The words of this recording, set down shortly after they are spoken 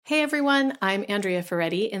Hey everyone, I'm Andrea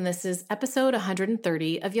Ferretti, and this is episode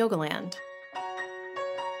 130 of Yogaland.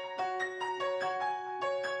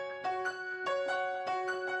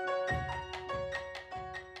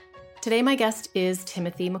 Today my guest is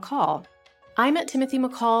Timothy McCall. I met Timothy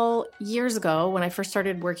McCall years ago when I first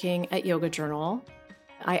started working at Yoga Journal.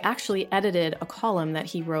 I actually edited a column that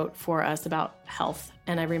he wrote for us about health,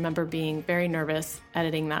 and I remember being very nervous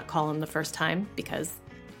editing that column the first time because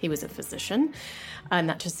he was a physician, and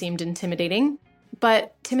that just seemed intimidating.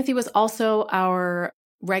 But Timothy was also our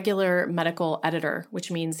regular medical editor, which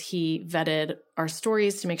means he vetted our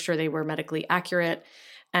stories to make sure they were medically accurate,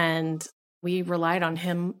 and we relied on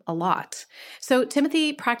him a lot. So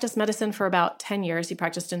Timothy practiced medicine for about 10 years. He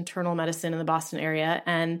practiced internal medicine in the Boston area,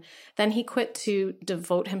 and then he quit to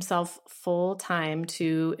devote himself full time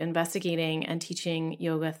to investigating and teaching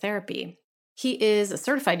yoga therapy. He is a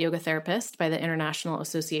certified yoga therapist by the International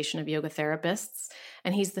Association of Yoga Therapists,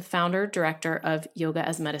 and he's the founder, director of Yoga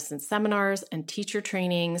as Medicine seminars and teacher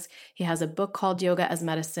trainings. He has a book called Yoga as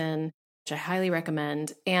Medicine, which I highly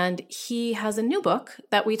recommend. And he has a new book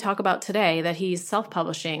that we talk about today that he's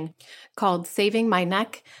self-publishing called Saving My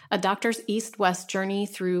Neck, A Doctor's East-West Journey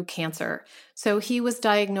Through Cancer. So he was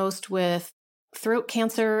diagnosed with throat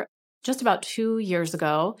cancer just about 2 years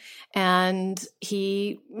ago, and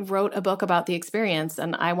he wrote a book about the experience,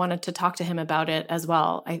 and I wanted to talk to him about it as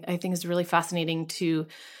well. I think it's really fascinating to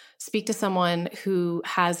speak to someone who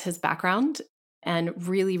has his background and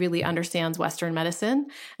really, really understands Western medicine,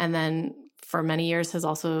 and then for many years has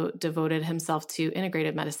also devoted himself to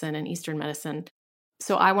integrative medicine and Eastern medicine.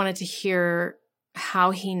 So I wanted to hear how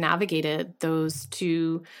he navigated those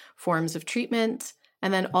two forms of treatment,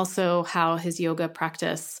 and then also how his yoga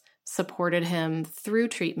practice supported him through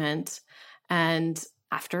treatment and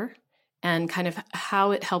after, and kind of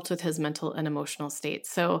how it helped with his mental and emotional state.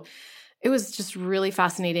 So it was just really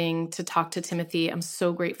fascinating to talk to Timothy. I'm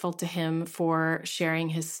so grateful to him for sharing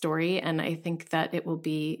his story, and I think that it will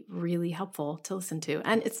be really helpful to listen to.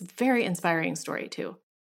 And it's a very inspiring story too.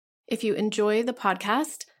 If you enjoy the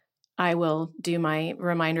podcast, I will do my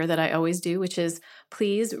reminder that I always do, which is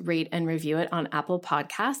please rate and review it on Apple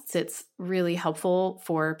Podcasts. It's really helpful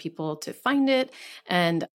for people to find it.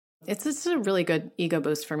 And it's just a really good ego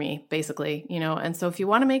boost for me, basically, And so if you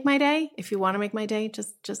want to make my day,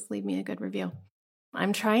 just leave me a good review.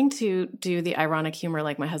 I'm trying to do the ironic humor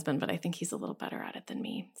like my husband, but I think he's a little better at it than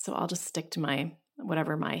me. So I'll just stick to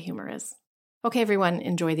whatever my humor is. Okay, everyone,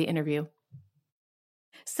 enjoy the interview.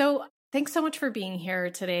 So thanks so much for being here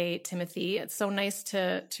today, Timothy. It's so nice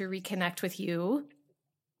to reconnect with you.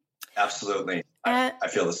 Absolutely. I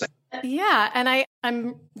feel the same. Yeah. And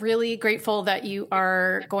I'm really grateful that you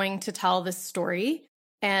are going to tell this story.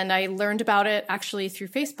 And I learned about it actually through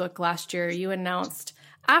Facebook last year. You announced,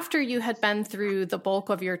 after you had been through the bulk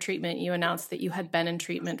of your treatment, you announced that you had been in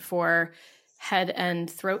treatment for head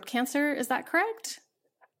and throat cancer. Is that correct?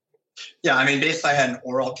 Yeah, basically I had an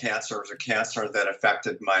oral cancer. It was a cancer that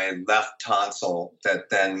affected my left tonsil that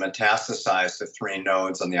then metastasized to 3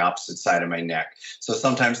 nodes on the opposite side of my neck. So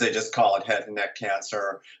sometimes they just call it head and neck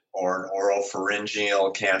cancer, or an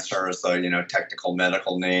oropharyngeal cancer is the technical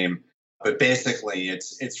medical name. But basically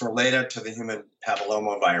it's related to the human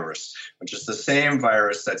papillomavirus, which is the same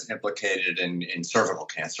virus that's implicated in cervical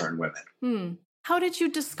cancer in women. How did you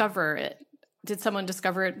discover it? Did someone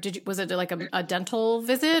discover it? Was it like a dental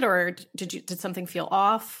visit, or did something feel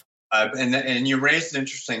off? And you raised an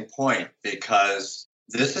interesting point, because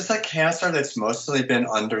this is a cancer that's mostly been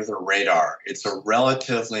under the radar. It's a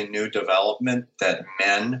relatively new development that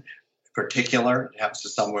men in particular, it happens to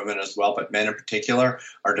some women as well, but men in particular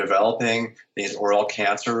are developing these oral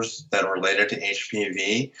cancers that are related to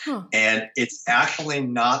HPV. And it's actually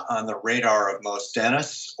not on the radar of most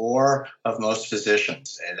dentists or of most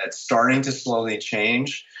physicians. And it's starting to slowly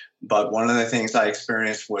change. But one of the things I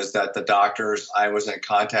experienced was that the doctors I was in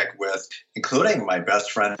contact with, including my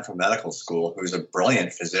best friend from medical school, who's a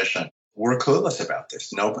brilliant physician, were clueless about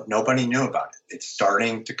this. Nobody knew about it. It's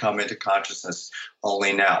starting to come into consciousness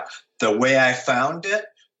only now. The way I found it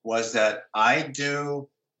was that I do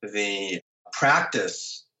the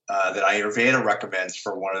practice that Ayurveda recommends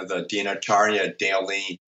for one of the Dinacharya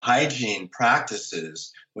daily hygiene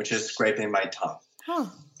practices, which is scraping my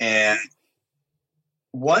tongue. And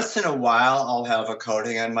once in a while, I'll have a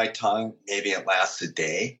coating on my tongue. Maybe it lasts a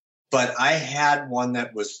day. But I had one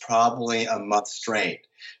that was probably a month straight.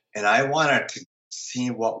 And I wanted to see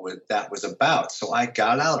what that was about. So I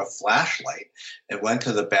got out a flashlight and went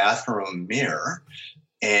to the bathroom mirror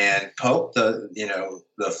and poked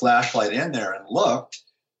the flashlight in there and looked.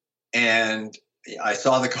 And I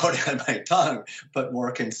saw the coating on my tongue, but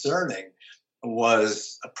more concerning,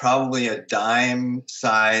 was probably a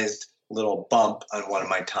dime-sized little bump on one of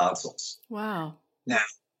my tonsils. Wow. Now,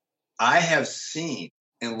 I have seen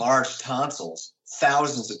enlarged tonsils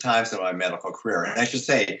thousands of times in my medical career. And I should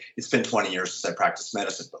say, it's been 20 years since I practiced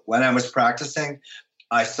medicine. But when I was practicing,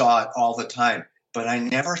 I saw it all the time. But I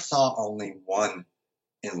never saw only one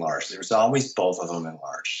enlarged. There was always both of them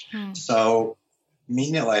enlarged. So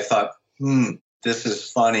immediately I thought, this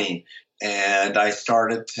is funny. And I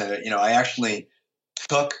started to, I actually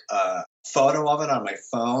took a photo of it on my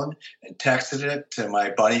phone and texted it to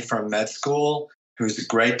my buddy from med school, who's a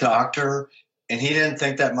great doctor, and he didn't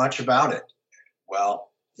think that much about it.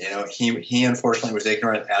 Well, he unfortunately was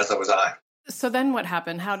ignorant, as was I. So then what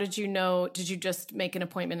happened? How did you know? Did you just make an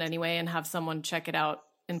appointment anyway and have someone check it out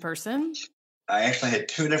in person? I actually had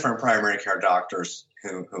two different primary care doctors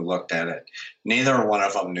who looked at it. Neither one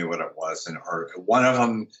of them knew what it was. Or one of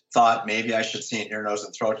them thought maybe I should see an ear, nose,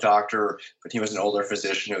 and throat doctor, but he was an older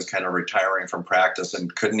physician who was kind of retiring from practice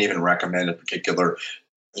and couldn't even recommend a particular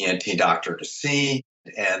ENT doctor to see.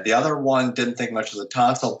 And the other one didn't think much of the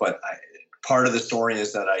tonsil, but part of the story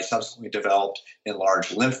is that I subsequently developed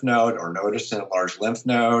enlarged lymph node or noticed an enlarged lymph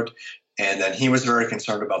node. And then he was very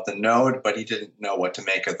concerned about the node, but he didn't know what to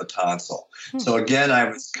make of the tonsil. So again, I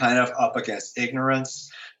was kind of up against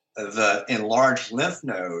ignorance. The enlarged lymph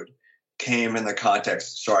node came in the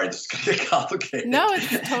context, sorry, this is going to get complicated. No,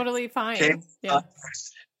 it's totally fine. Came in the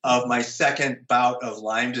context of my second bout of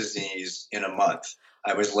Lyme disease in a month.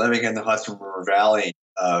 I was living in the Hudson River Valley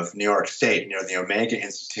of New York State near the Omega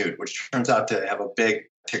Institute, which turns out to have a big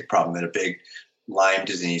tick problem and a big Lyme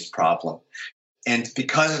disease problem. And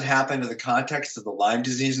because it happened in the context of the Lyme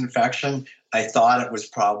disease infection, I thought it was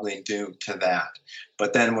probably due to that.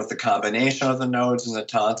 But then with the combination of the nodes and the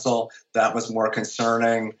tonsil, that was more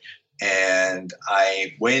concerning. And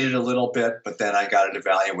I waited a little bit, but then I got it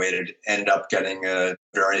evaluated, ended up getting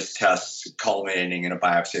various tests culminating in a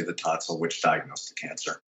biopsy of the tonsil, which diagnosed the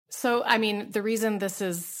cancer. So, I mean, the reason this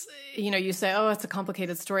is, you say, oh, it's a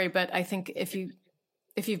complicated story, but I think if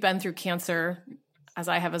you've been through cancer, as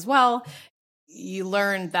I have as well, you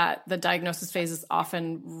learn that the diagnosis phase is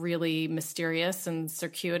often really mysterious and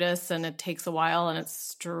circuitous, and it takes a while, and it's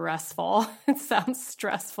stressful. It sounds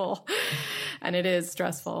stressful, and it is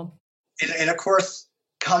stressful. And of course,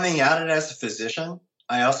 coming at it as a physician,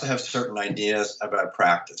 I also have certain ideas about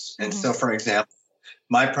practice. And so, for example,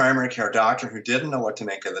 my primary care doctor, who didn't know what to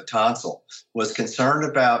make of the tonsil, was concerned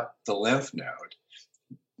about the lymph node,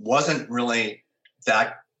 wasn't really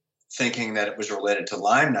that thinking that it was related to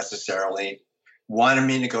Lyme necessarily, wanted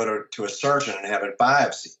me to go to a surgeon and have it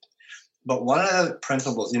biopsied. But one of the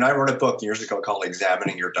principles, I wrote a book years ago called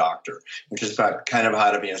Examining Your Doctor, which is about kind of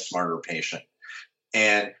how to be a smarter patient.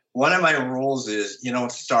 And one of my rules is you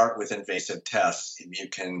don't start with invasive tests if you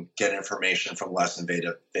can get information from less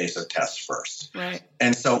invasive tests first. Right.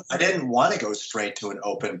 And so I didn't want to go straight to an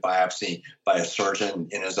open biopsy by a surgeon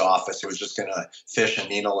in his office who was just going to fish a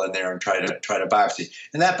needle in there and try to biopsy.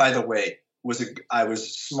 And that, by the way, I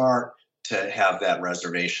was smart to have that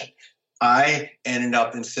reservation. I ended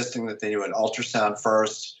up insisting that they do an ultrasound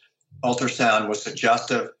first. Ultrasound was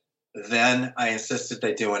suggestive. Then I insisted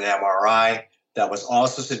they do an MRI. That was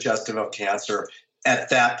also suggestive of cancer.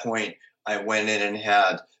 At that point, I went in and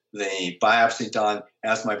had the biopsy done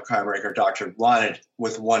as my primary care doctor wanted,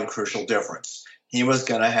 with one crucial difference. He was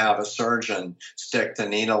going to have a surgeon stick the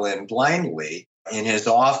needle in blindly in his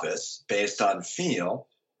office based on feel,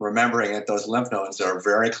 remembering that those lymph nodes are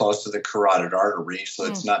very close to the carotid artery, so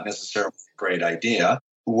it's not necessarily a great idea.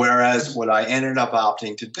 Whereas what I ended up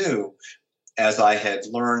opting to do, as I had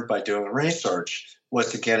learned by doing research, was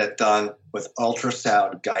to get it done with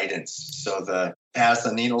ultrasound guidance. So as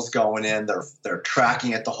the needle's going in, they're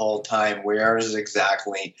tracking it the whole time. Where is it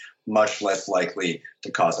exactly? Much less likely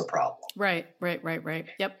to cause a problem. Right.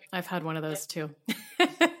 Yep, I've had one of those too.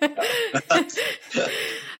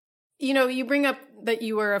 You bring up that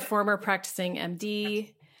you were a former practicing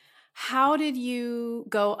MD. How did you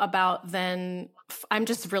go about then? I'm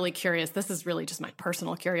just really curious. This is really just my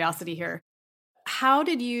personal curiosity here. How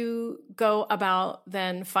did you go about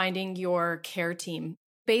then finding your care team?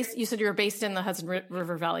 You said you were based in the Hudson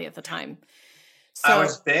River Valley at the time. So, I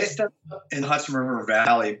was based in Hudson River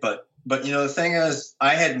Valley, but the thing is,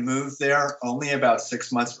 I had moved there only about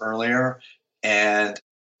 6 months earlier. And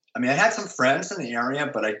I had some friends in the area,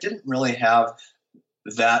 but I didn't really have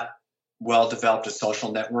that well-developed a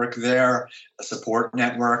social network there, a support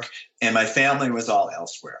network, and my family was all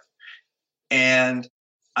elsewhere. And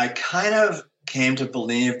I kind of came to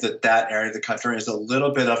believe that that area of the country is a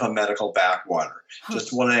little bit of a medical backwater.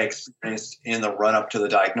 Just what I experienced in the run up to the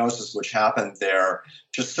diagnosis, which happened there,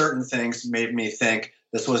 just certain things made me think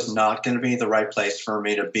this was not going to be the right place for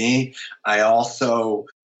me to be. I also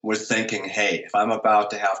was thinking, hey, if I'm about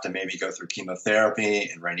to have to maybe go through chemotherapy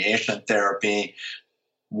and radiation therapy,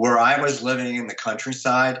 where I was living in the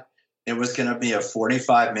countryside, it was going to be a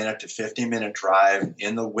 45-minute to 50-minute drive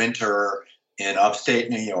in the winter in upstate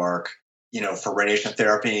New York, for radiation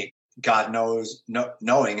therapy, God knows,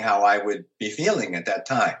 knowing how I would be feeling at that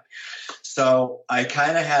time. So I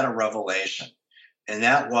kind of had a revelation, and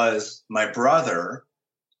that was my brother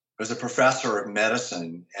was a professor of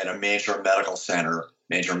medicine at a major medical center,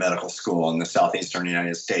 major medical school in the southeastern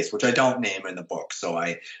United States, which I don't name in the book.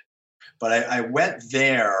 But I went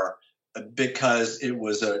there because it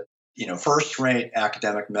was a first-rate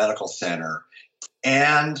academic medical center,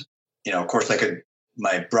 and of course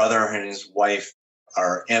my brother and his wife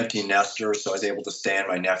are empty nesters, so I was able to stay in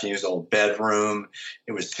my nephew's old bedroom.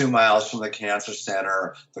 It was 2 miles from the cancer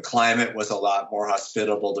center. The climate was a lot more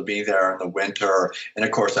hospitable to be there in the winter, and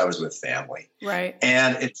of course I was with family. Right.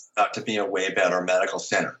 And it turned out to be a way better medical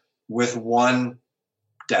center with one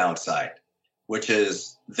downside, which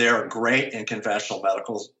is they're great in conventional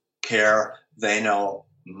medical care. They know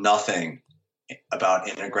nothing about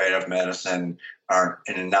integrative medicine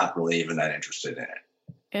and not really even that interested in it.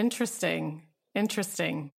 Interesting.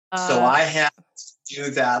 So I had to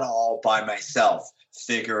do that all by myself,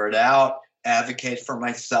 figure it out, advocate for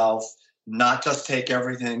myself, not just take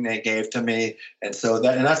everything they gave to me. And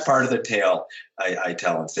that's part of the tale I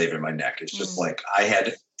tell in Saving My Neck. It's just like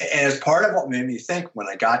and as part of what made me think when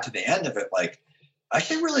I got to the end of it, like, I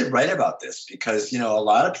should really write about this because, a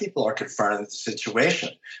lot of people are confronted with a situation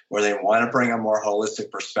where they want to bring a more holistic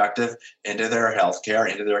perspective into their healthcare,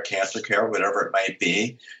 into their cancer care, whatever it might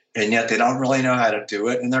be, and yet they don't really know how to do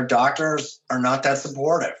it, and their doctors are not that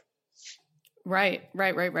supportive. Right.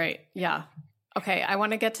 Yeah. Okay, I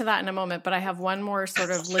want to get to that in a moment, but I have one more sort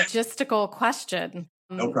of logistical question.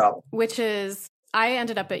 No problem. Which is, I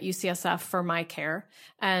ended up at UCSF for my care,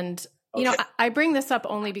 and okay. I bring this up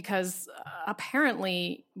only because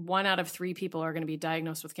apparently 1 out of 3 people are going to be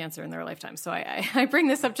diagnosed with cancer in their lifetime. So I bring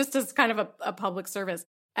this up just as kind of a public service.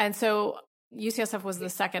 And so UCSF was the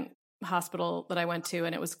second hospital that I went to,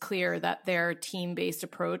 and it was clear that their team-based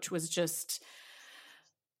approach was just,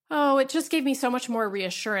 it just gave me so much more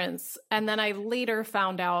reassurance. And then I later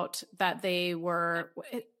found out that they were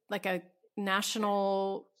like a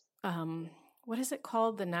national, what is it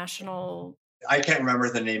called? The national... I can't remember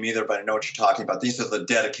the name either, but I know what you're talking about. These are the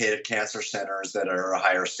dedicated cancer centers that are a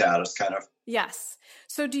higher status kind of. Yes.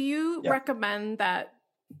 So do you recommend that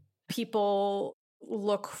people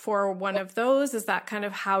look for one of those? Is that kind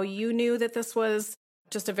of how you knew that this was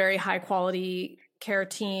just a very high quality care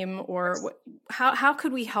team, or how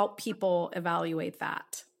could we help people evaluate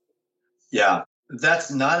that? Yeah,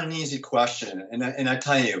 that's not an easy question. And I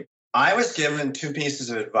tell you, I was given 2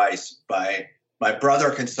 pieces of advice by my brother.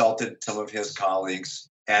 Consulted some of his colleagues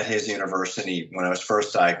at his university when I was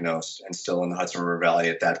first diagnosed and still in the Hudson River Valley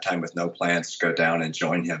at that time with no plans to go down and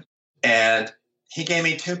join him. And he gave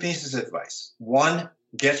me 2 pieces of advice. One,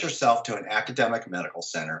 get yourself to an academic medical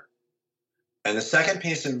center. And the second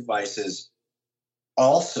piece of advice is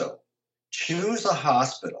also choose a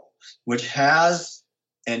hospital which has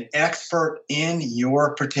an expert in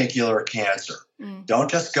your particular cancer. Don't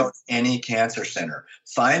just go to any cancer center.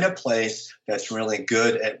 Find a place that's really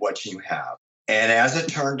good at what you have. And as it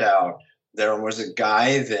turned out, there was a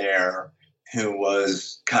guy there who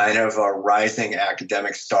was kind of a rising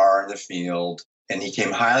academic star in the field, and he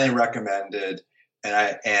came highly recommended.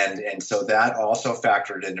 And so that also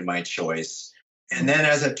factored into my choice. And then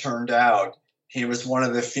as it turned out, he was one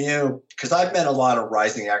of the few, because I've met a lot of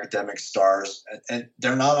rising academic stars, and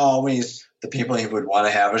they're not always the people you would want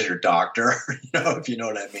to have as your doctor, if you know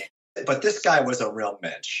what I mean. But this guy was a real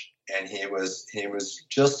mensch, and he was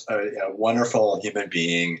just a wonderful human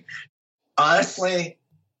being. Honestly,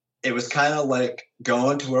 it was kind of like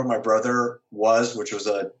going to where my brother was, which was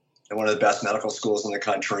one of the best medical schools in the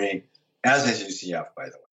country, as is UCF, by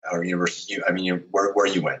the way, or university. I mean, where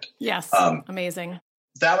you went. Yes, amazing.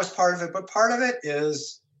 That was part of it, but part of it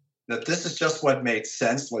is that this is just what made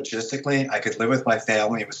sense logistically. I could live with my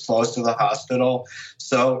family. It was close to the hospital.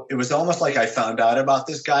 So it was almost like I found out about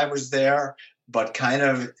this guy was there, but kind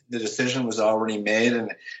of the decision was already made.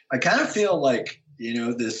 And I kind of feel like,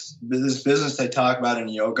 this business I talk about in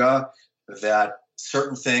yoga, that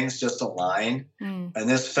certain things just align. And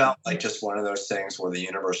this felt like just one of those things where the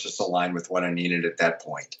universe just aligned with what I needed at that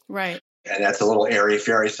point. Right. And that's a little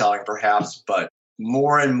airy-fairy selling perhaps, but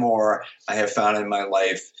more and more I have found in my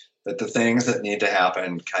life that the things that need to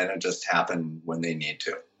happen kind of just happen when they need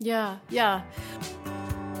to. Yeah, yeah.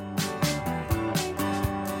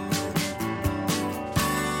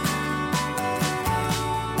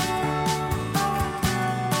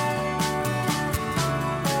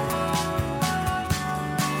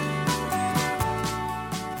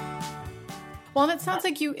 Well, and it sounds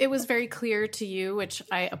like it was very clear to you, which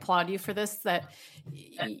I applaud you for this, that,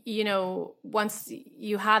 once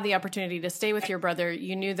you had the opportunity to stay with your brother,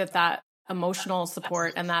 you knew that emotional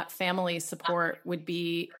support and that family support would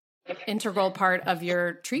be an integral part of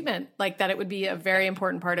your treatment, like that it would be a very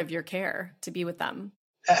important part of your care to be with them.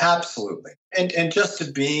 Absolutely. And just to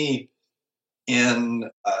be in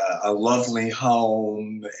a lovely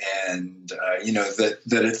home and, that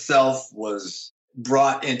itself was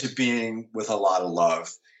brought into being with a lot of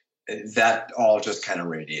love, that all just kind of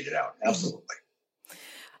radiated out. Absolutely.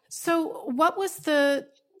 So what was the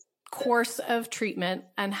course of treatment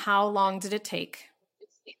and how long did it take?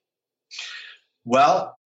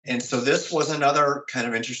 Well, and so this was another kind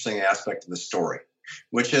of interesting aspect of the story,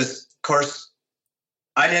 which is, of course,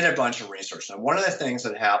 I did a bunch of research. And one of the things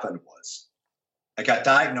that happened was I got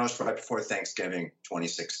diagnosed right before Thanksgiving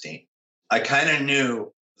 2016. I kind of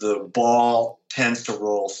knew the ball tends to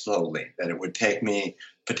roll slowly, that it would take me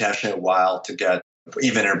potentially a while to get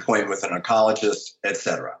even an appointment with an oncologist, et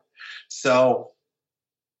cetera. So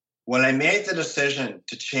when I made the decision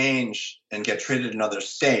to change and get treated in another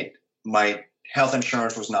state, my health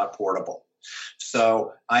insurance was not portable.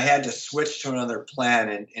 So I had to switch to another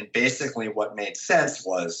plan. And basically what made sense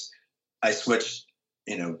was I switched,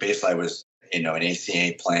 basically I was, an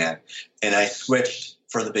ACA plan, and I switched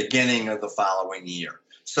for the beginning of the following year.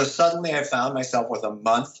 So suddenly I found myself with a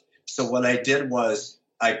month. So what I did was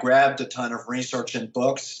I grabbed a ton of research and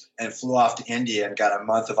books and flew off to India and got a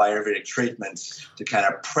month of Ayurvedic treatments to kind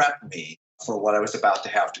of prep me for what I was about to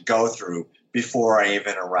have to go through before I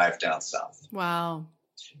even arrived down south. Wow.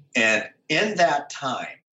 And in that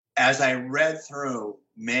time, as I read through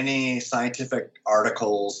many scientific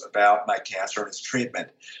articles about my cancer and its treatment,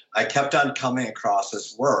 I kept on coming across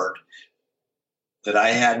this word that I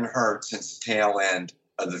hadn't heard since the tail end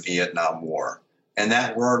of the Vietnam War. And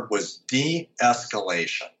that word was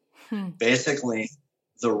de-escalation. Basically,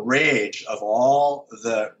 the rage of all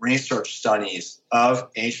the research studies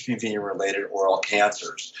of HPV-related oral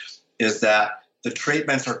cancers is that the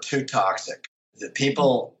treatments are too toxic. The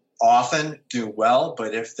people often do well,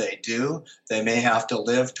 but if they do, they may have to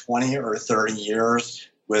live 20 or 30 years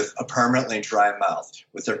with a permanently dry mouth,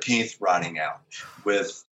 with their teeth rotting out,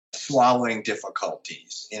 with swallowing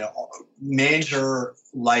difficulties, major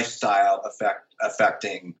lifestyle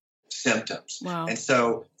affecting symptoms. Wow. And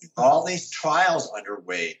so all these trials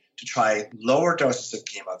underway to try lower doses of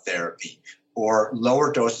chemotherapy or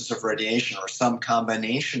lower doses of radiation or some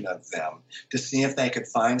combination of them to see if they could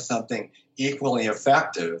find something equally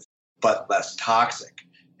effective but less toxic.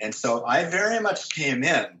 And so I very much came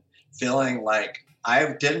in feeling like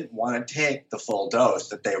I didn't want to take the full dose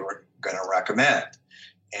that they were going to recommend.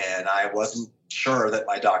 And I wasn't sure that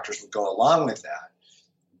my doctors would go along with that.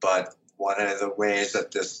 But one of the ways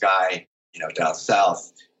that this guy, down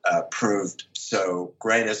south, proved so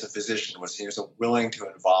great as a physician was he was willing to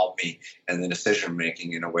involve me in the decision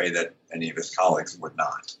making in a way that any of his colleagues would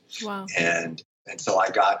not. Wow. And so I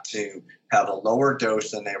got to have a lower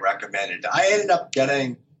dose than they recommended. I ended up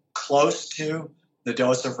getting close to the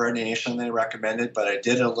dose of radiation they recommended, but I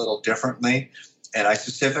did it a little differently. And I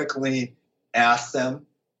specifically asked them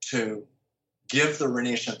to give the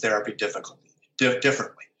radiation therapy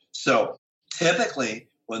differently. So typically,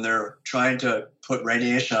 when they're trying to put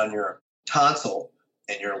radiation on your tonsil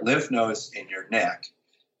and your lymph nodes in your neck,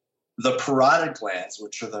 the parotid glands,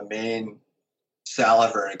 which are the main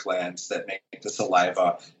salivary glands that make the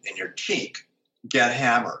saliva in your cheek, get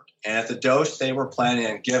hammered. And at the dose they were planning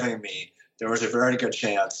on giving me, there was a very good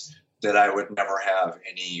chance that I would never have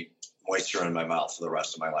any moisture in my mouth for the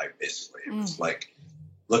rest of my life, basically. It was like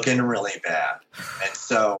looking really bad. And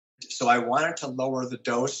so I wanted to lower the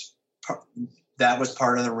dose. That was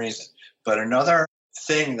part of the reason. But another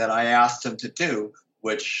thing that I asked them to do,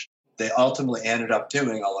 which they ultimately ended up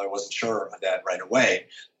doing, although I wasn't sure of that right away,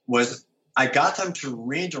 was I got them to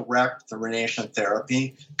redirect the radiation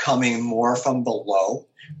therapy coming more from below,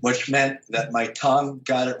 which meant that my tongue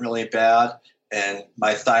got it really bad and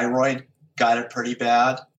my thyroid got it pretty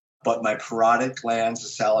bad, but my parotid glands, the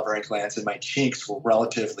salivary glands in my cheeks were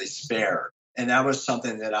relatively spared. And that was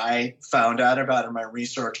something that I found out about in my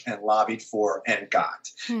research and lobbied for and got.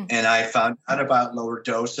 And I found out about lower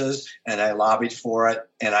doses and I lobbied for it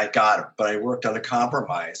and I got it. But I worked on a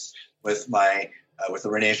compromise with my with a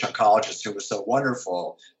radiation oncologist who was so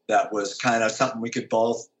wonderful, that was kind of something we could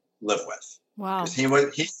both live with. Wow. Because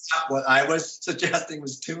he thought what I was suggesting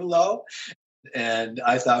was too low, and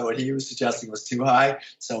I thought what he was suggesting was too high.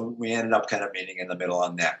 So we ended up kind of meeting in the middle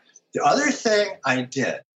on that. The other thing I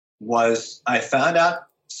did was I found out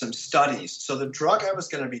some studies. So the drug I was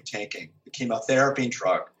going to be taking, the chemotherapy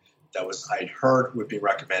drug that I'd heard would be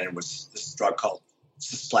recommended, was this drug called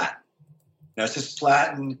cisplatin. Now,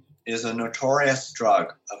 cisplatin is a notorious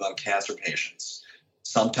drug among cancer patients,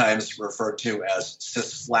 sometimes referred to as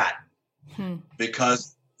cisflatin,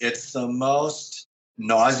 because it's the most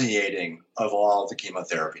nauseating of all the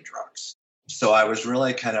chemotherapy drugs. So I was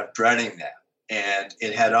really kind of dreading that. And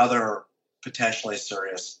it had other potentially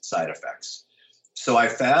serious side effects. So I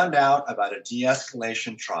found out about a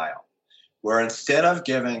de-escalation trial where instead of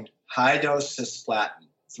giving high-dose cisplatin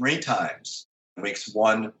 3 times, weeks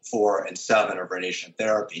 1, 4, and 7 of radiation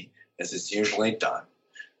therapy, as is usually done,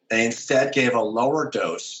 they instead gave a lower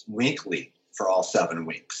dose weekly for all 7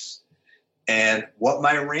 weeks. And what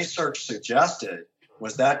my research suggested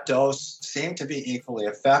was that dose seemed to be equally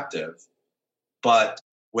effective, but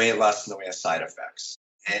way less in the way of side effects.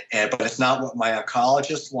 But it's not what my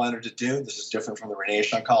oncologist wanted to do. This is different from the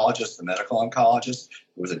radiation oncologist, the medical oncologist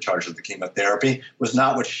who was in charge of the chemotherapy, was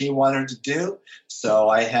not what she wanted to do. So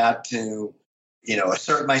I had to,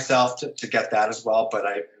 assert myself to get that as well, but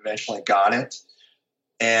I eventually got it.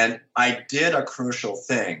 And I did a crucial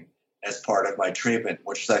thing as part of my treatment,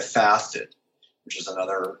 which is I fasted, which is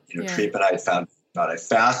another treatment I had found out. I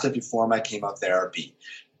fasted before my chemotherapy,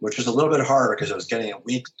 which was a little bit harder because I was getting it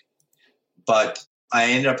weekly. But I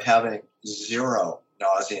ended up having 0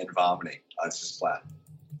 nausea and vomiting on cisplatin.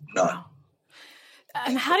 None. Wow.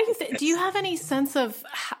 And how do you do you have any sense of,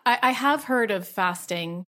 I have heard of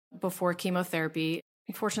fasting before chemotherapy.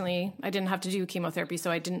 Unfortunately, I didn't have to do chemotherapy,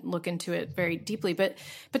 so I didn't look into it very deeply. But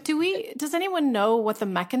does anyone know what the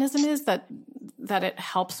mechanism is that it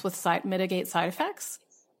helps with mitigate side effects?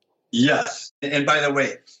 Yes. And by the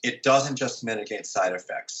way, it doesn't just mitigate side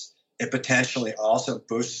effects. It potentially also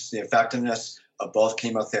boosts the effectiveness of both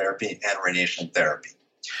chemotherapy and radiation therapy.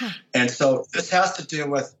 And so this has to do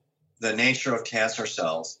with the nature of cancer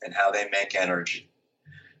cells and how they make energy.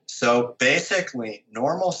 So basically,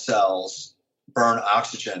 normal cells burn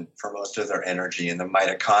oxygen for most of their energy, and the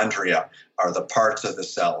mitochondria are the parts of the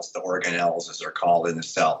cells, the organelles as they're called in the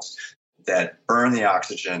cells, that burn the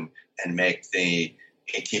oxygen and make the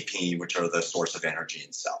ATP, which are the source of energy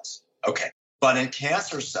in cells. Okay. But in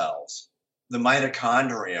cancer cells, the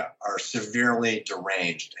mitochondria are severely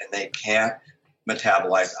deranged and they can't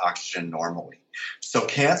metabolize oxygen normally. So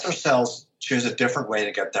cancer cells choose a different way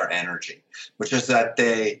to get their energy, which is that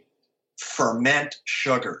they ferment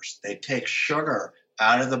sugars. They take sugar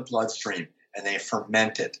out of the bloodstream and they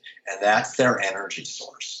ferment it, and that's their energy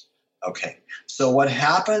source. Okay. So what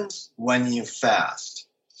happens when you fast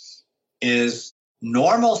is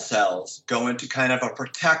normal cells go into kind of a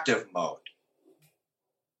protective mode.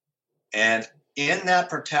 And in that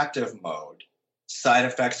protective mode, side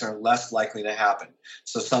effects are less likely to happen.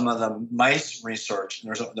 So some of the mice research,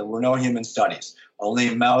 there were no human studies,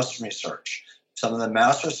 only mouse research. Some of the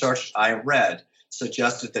mouse research I read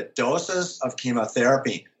suggested that doses of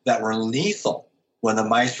chemotherapy that were lethal when the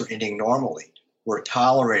mice were eating normally were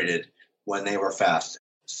tolerated when they were fasting.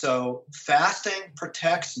 So fasting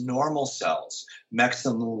protects normal cells, makes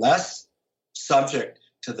them less subject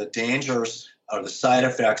to the dangers or the side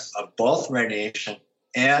effects of both radiation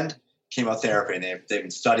and chemotherapy. And they've been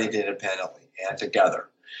studied independently and together.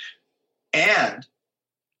 And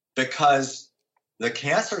because the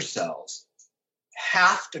cancer cells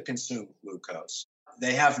have to consume glucose,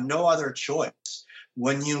 they have no other choice.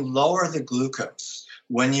 When you lower the glucose,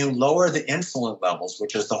 when you lower the insulin levels,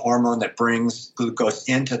 which is the hormone that brings glucose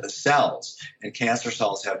into the cells, and cancer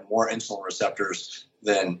cells have more insulin receptors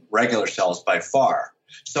than regular cells by far.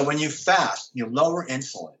 So when you fast, you lower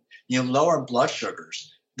insulin, you lower blood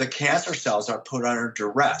sugars, the cancer cells are put under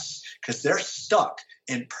duress because they're stuck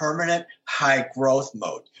in permanent high growth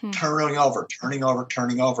mode, turning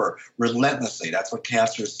over relentlessly. That's what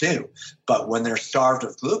cancers do. But when they're starved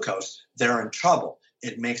of glucose, they're in trouble.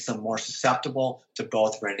 It makes them more susceptible to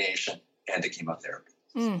both radiation and to chemotherapy.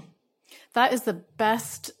 That is the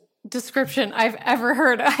best description I've ever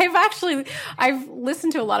heard. I've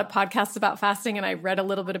listened to a lot of podcasts about fasting, and I read a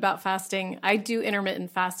little bit about fasting. I do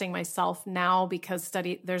intermittent fasting myself now because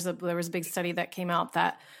there was a big study that came out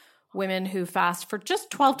that women who fast for just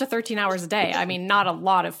 12 to 13 hours a day, I mean, not a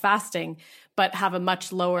lot of fasting, but have a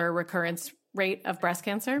much lower recurrence rate of breast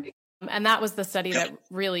cancer. And that was the study that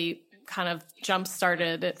really kind of jump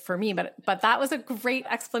started it for me. But that was a great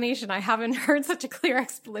explanation. I haven't heard such a clear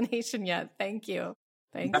explanation yet. Thank you.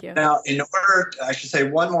 Thank you. Now, in order, I should say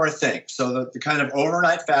one more thing. So the kind of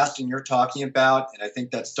overnight fasting you're talking about, and I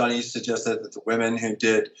think that study suggested that the women who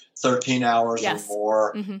did 13 hours or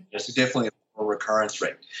more, there's definitely a recurrence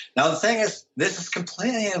rate. Now, the thing is, this is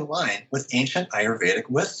completely in line with ancient Ayurvedic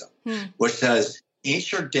wisdom, which says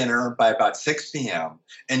eat your dinner by about 6 p.m.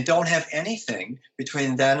 and don't have anything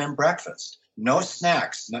between then and breakfast. No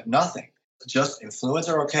snacks, nothing. Just fluids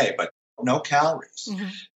are okay, but no calories.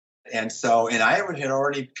 And I had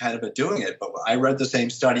already kind of been doing it, but I read the same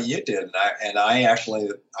study you did, and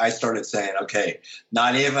I started saying, okay,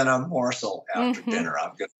 not even a morsel after dinner.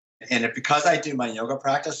 I'm good. And because I do my yoga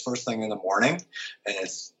practice first thing in the morning, and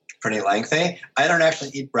it's pretty lengthy, I don't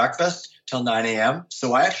actually eat breakfast till 9 a.m.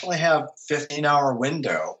 So I actually have a 15-hour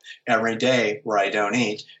window every day where I don't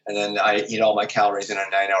eat, and then I eat all my calories in a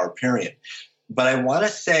 9-hour period. But I want to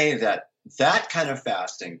say that kind of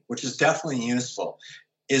fasting, which is definitely useful,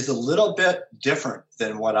 is a little bit different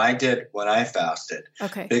than what I did when I fasted.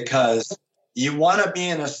 Okay. Because you want to be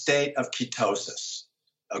in a state of ketosis.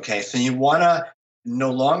 Okay. So you want to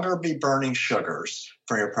no longer be burning sugars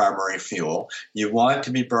for your primary fuel. You want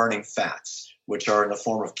to be burning fats, which are in the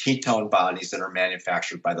form of ketone bodies that are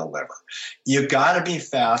manufactured by the liver. You've got to be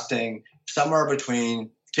fasting somewhere between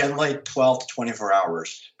generally 12 to 24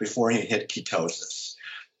 hours before you hit ketosis.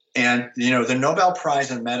 And, the Nobel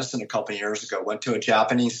Prize in Medicine a couple of years ago went to a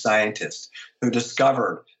Japanese scientist who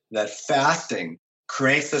discovered that fasting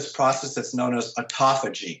creates this process that's known as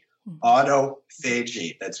autophagy,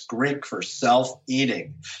 autophagy. That's Greek for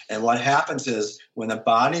self-eating. And what happens is when the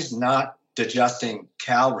body's not digesting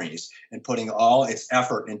calories and putting all its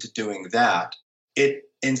effort into doing that, it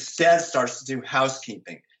instead starts to do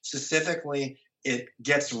housekeeping. Specifically, it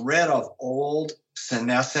gets rid of old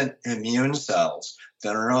senescent immune cells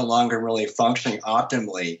that are no longer really functioning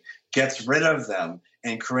optimally, gets rid of them,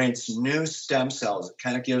 and creates new stem cells. It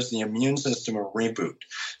kind of gives the immune system a reboot.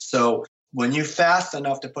 So when you fast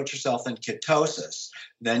enough to put yourself in ketosis,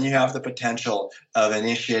 then you have the potential of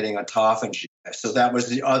initiating autophagy. So that was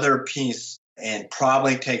the other piece, and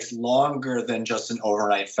probably takes longer than just an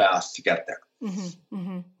overnight fast to get there.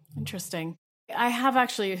 Interesting. I have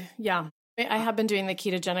actually, I have been doing the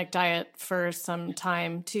ketogenic diet for some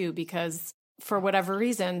time too, because for whatever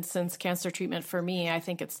reason, since cancer treatment for me, I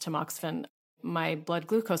think it's tamoxifen, my blood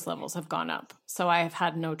glucose levels have gone up. So I have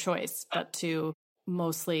had no choice but to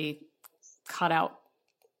mostly cut out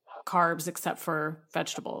carbs except for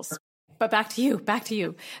vegetables. But back to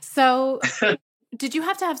you. So did you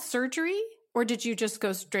have to have surgery, or did you just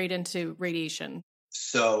go straight into radiation?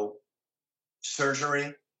 So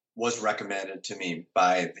surgery was recommended to me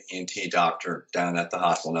by the ENT doctor down at the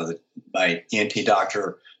hospital. Now, my ENT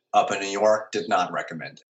doctor up in New York did not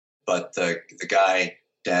recommend it, but the guy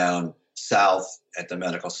down south at the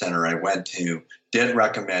medical center I went to did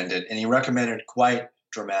recommend it, and he recommended quite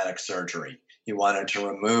dramatic surgery. He wanted to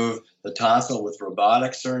remove the tonsil with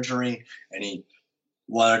robotic surgery, and he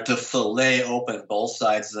wanted to fillet open both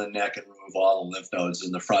sides of the neck and remove all the lymph nodes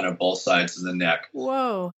in the front of both sides of the neck.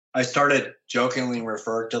 Whoa. I started jokingly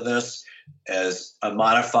referring to this as a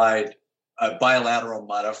bilateral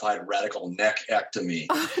modified radical neckectomy,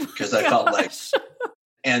 because I felt like,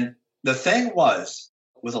 and the thing was,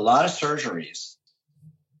 with a lot of surgeries,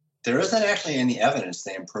 there isn't actually any evidence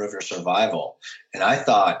they improve your survival. And I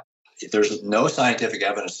thought, there's no scientific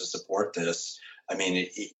evidence to support this. I mean,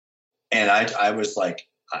 I was like,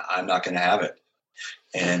 I'm not going to have it.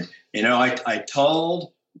 And, I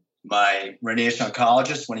told my radiation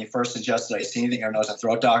oncologist when he first suggested I see the ear, nose, and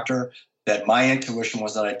throat doctor that my intuition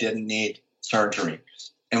was that I didn't need surgery.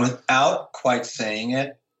 And without quite saying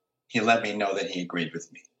it, he let me know that he agreed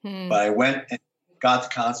with me. But I went and got the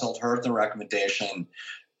consult, heard the recommendation,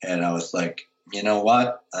 and I was like, you know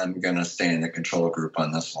what? I'm going to stay in the control group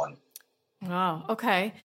on this one. Wow.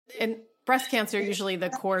 Okay. In breast cancer, usually the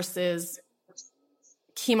course is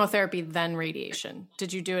chemotherapy, then radiation.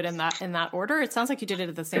 Did you do it in that order? It sounds like you did it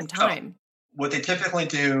at the same time. What they typically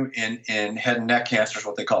do in head and neck cancer is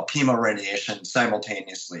what they call chemoradiation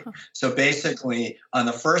simultaneously. Huh. So basically, on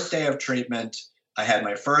the first day of treatment, I had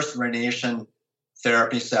my first radiation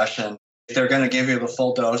therapy session. They're going to give you the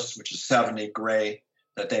full dose, which is 70 gray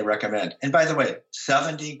that they recommend. And by the way,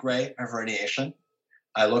 70 gray of radiation,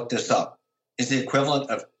 I looked this up, is the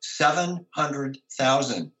equivalent of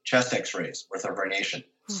 700,000 chest x-rays worth of radiation.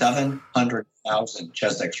 700,000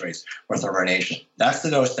 chest x-rays worth of radiation. That's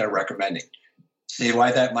the dose they're recommending. See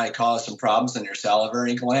why that might cause some problems in your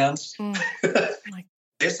salivary glands?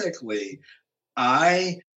 Basically,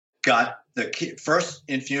 I got the first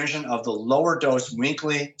infusion of the lower dose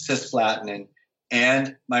weekly cisplatin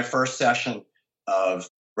and my first session of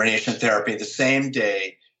radiation therapy the same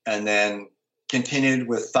day, and then continued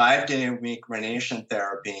with 5-day-a-week radiation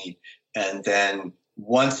therapy, and then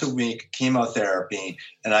once a week chemotherapy.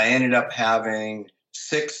 And I ended up having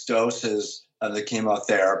 6 doses of the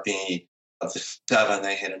chemotherapy of the 7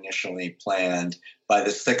 they had initially planned. By the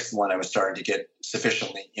 6th one, I was starting to get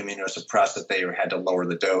sufficiently immunosuppressed that they had to lower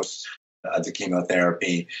the dose of the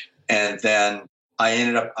chemotherapy. And then I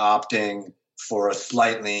ended up opting for a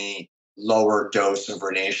slightly lower dose of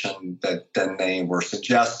radiation than they were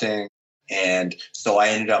suggesting. And so I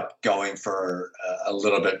ended up going for a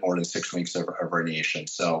little bit more than 6 weeks of radiation.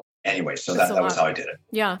 So anyway, so that was how I did it.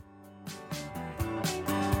 Yeah.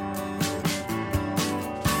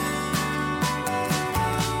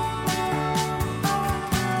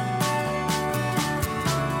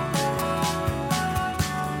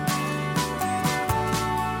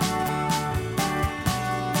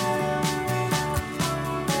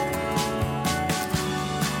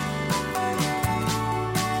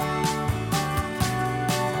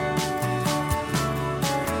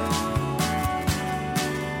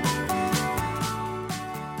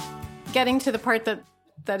 Getting to the part that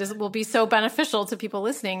will be so beneficial to people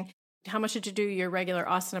listening, how much did you do your regular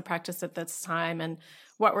asana practice at this time, and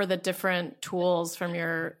what were the different tools from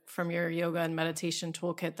your yoga and meditation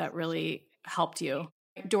toolkit that really helped you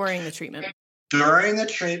during the treatment? During the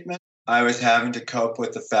treatment, I was having to cope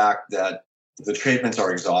with the fact that the treatments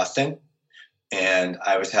are exhausting, and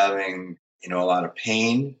I was having a lot of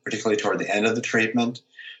pain, particularly toward the end of the treatment,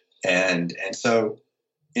 and so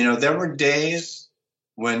there were days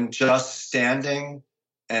when just standing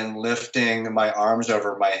and lifting my arms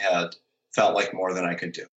over my head felt like more than I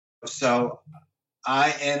could do. So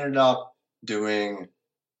I ended up doing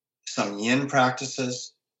some yin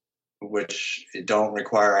practices, which don't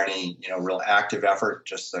require any, real active effort,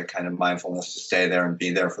 just the kind of mindfulness to stay there and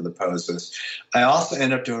be there for the poses. I also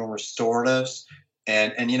ended up doing restoratives.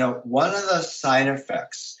 And one of the side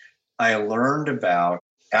effects I learned about,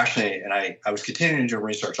 actually, and I was continuing to do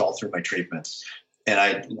research all through my treatments, and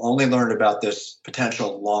I only learned about this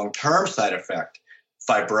potential long-term side effect,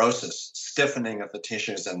 fibrosis, stiffening of the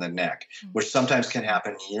tissues in the neck, which sometimes can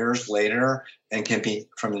happen years later and can be,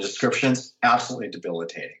 from the descriptions, absolutely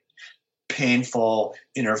debilitating, painful,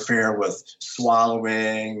 interfere with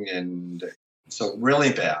swallowing, and so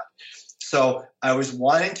really bad. So I was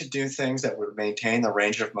wanting to do things that would maintain the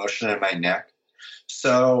range of motion in my neck.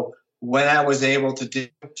 So when I was able to do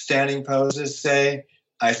standing poses, say,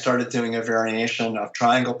 I started doing a variation of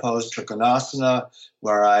triangle pose, Trikonasana,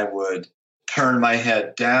 where I would turn my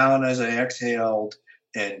head down as I exhaled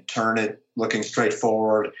and turn it looking straight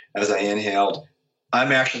forward as I inhaled.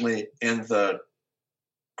 I'm actually in the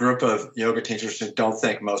group of yoga teachers who don't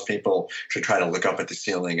think most people should try to look up at the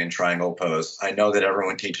ceiling in triangle pose. I know that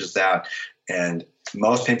everyone teaches that, and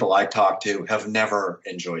most people I talk to have never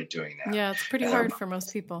enjoyed doing that. Yeah, it's pretty hard for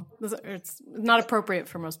most people. It's not appropriate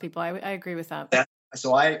for most people. I agree with that.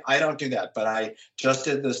 So I don't do that, but I just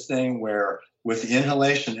did this thing where with the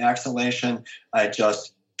inhalation, exhalation, I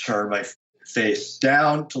just turned my face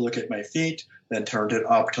down to look at my feet, then turned it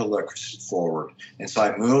up to look forward. And so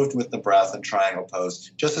I moved with the breath in triangle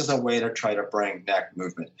pose just as a way to try to bring neck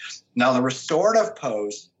movement. Now, the restorative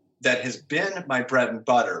pose that has been my bread and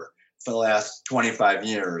butter for the last 25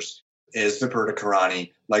 years is Viparita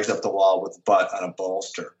Karani, legs up the wall with the butt on a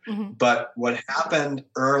bolster. Mm-hmm. But what happened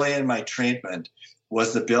early in my treatment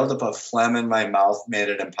was the buildup of phlegm in my mouth made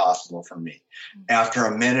it impossible for me. After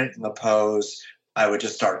a minute in the pose, I would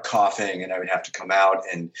just start coughing and I would have to come out,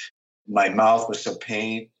 and my mouth was so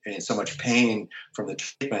much pain from the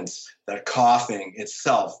treatments that coughing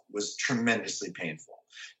itself was tremendously painful.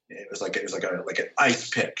 It was like an ice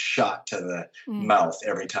pick shot to the mouth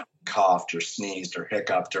every time I coughed or sneezed or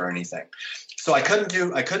hiccuped or anything. So I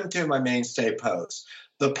couldn't do my mainstay pose.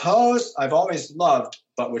 The pose I've always loved,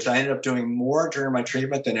 but which I ended up doing more during my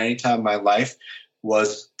treatment than any time in my life,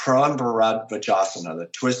 was Pranabhajasana, the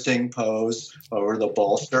twisting pose over the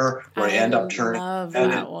bolster where I end up turning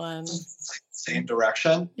that one. Same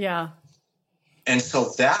direction. Yeah. And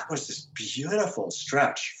so that was this beautiful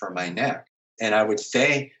stretch for my neck. And I would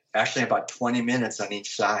stay actually about 20 minutes on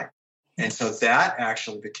each side. And so that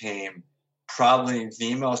actually became probably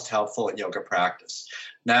the most helpful yoga practice.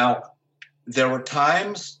 Now, there were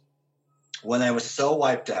times when I was so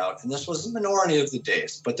wiped out, and this was the minority of the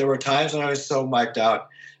days, but there were times when I was so wiped out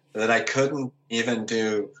that I couldn't even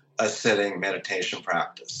do a sitting meditation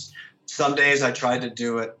practice. Some days I tried to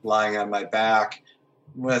do it lying on my back,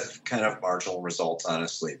 with kind of marginal results,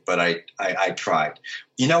 honestly. But I tried.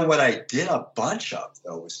 You know what I did a bunch of,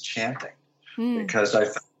 though, was chanting. Because I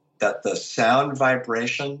found that the sound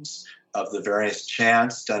vibrations of the various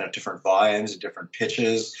chants done at different volumes, at different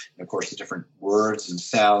pitches, and of course the different words and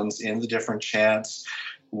sounds in the different chants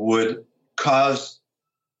would cause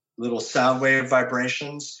little sound wave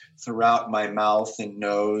vibrations throughout my mouth and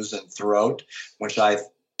nose and throat, which I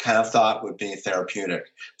kind of thought would be therapeutic.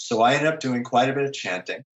 So I ended up doing quite a bit of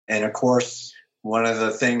chanting. And of course, one of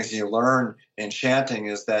the things you learn in chanting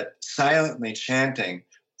is that silently chanting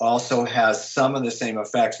also has some of the same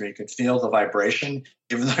effects where you can feel the vibration,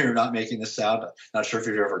 even though you're not making the sound. Not sure if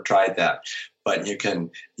you've ever tried that, but you can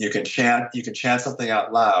chant something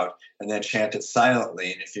out loud and then chant it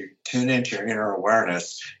silently. And if you tune into your inner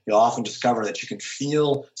awareness, you'll often discover that you can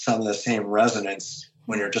feel some of the same resonance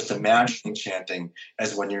when you're just imagining chanting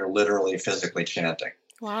as when you're literally physically chanting.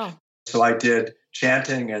 Wow. So I did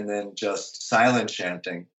chanting and then just silent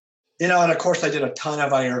chanting. And of course I did a ton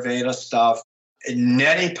of Ayurveda stuff.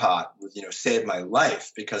 Neti pot would, save my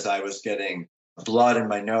life because I was getting blood in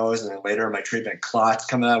my nose, and then later in my treatment, clots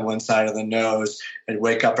coming out one side of the nose. I'd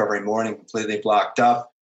wake up every morning completely blocked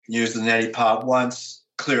up, use the neti pot once,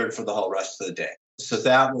 cleared for the whole rest of the day. So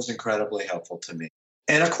that was incredibly helpful to me.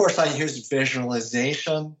 And of course, I used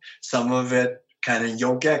visualization, some of it kind of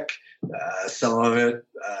yogic, some of it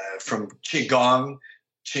from Qigong.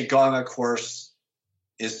 Qigong, of course,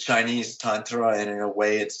 is Chinese Tantra, and in a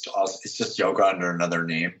way it's just yoga under another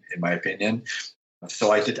name, in my opinion.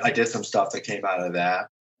 So I did some stuff that came out of that.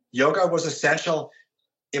 Yoga was essential.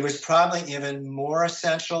 It was probably even more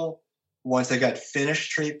essential once I got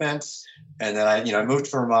finished treatments. And then I moved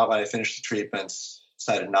to Vermont when I finished the treatments,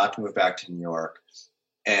 decided not to move back to New York.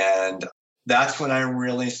 And that's when I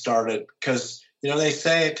really started, because, they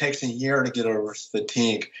say it takes a year to get over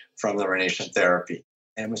fatigue from the radiation therapy.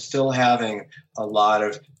 And was still having a lot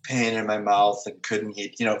of pain in my mouth and couldn't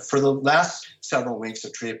eat. For the last several weeks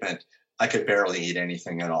of treatment, I could barely eat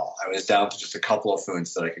anything at all. I was down to just a couple of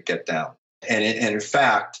foods that I could get down. And in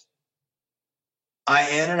fact,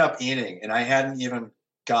 I ended up eating, and I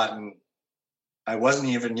wasn't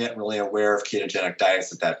even yet really aware of ketogenic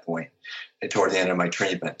diets at that point, toward the end of my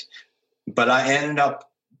treatment. But I ended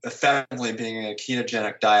up effectively being in a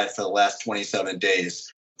ketogenic diet for the last 27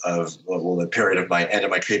 days of the period of my end of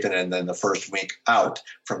my treatment, and then the first week out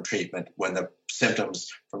from treatment when the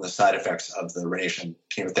symptoms from the side effects of the radiation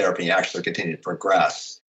chemotherapy actually continued to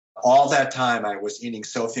progress. All that time I was eating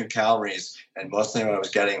so few calories, and mostly what I was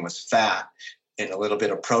getting was fat and a little bit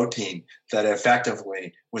of protein, that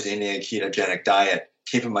effectively was eating a ketogenic diet,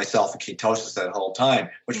 keeping myself in ketosis that whole time,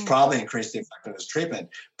 which probably increased the effectiveness of treatment.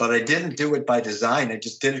 But I didn't do it by design. I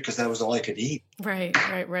just did it because that was all I could eat. Right.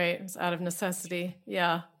 It's out of necessity.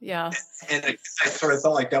 Yeah. And I sort of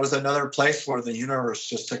felt like that was another place where the universe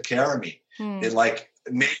just took care of me. It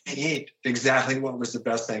made me eat exactly what was the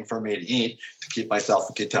best thing for me to eat to keep myself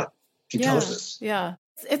in ketosis. Yeah.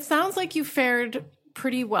 It sounds like you fared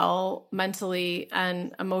pretty well mentally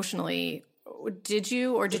and emotionally.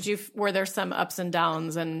 Were there some ups and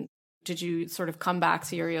downs, and did you sort of come back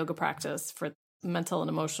to your yoga practice for the mental and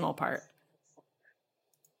emotional part?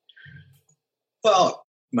 Well,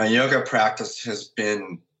 my yoga practice has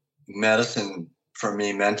been medicine for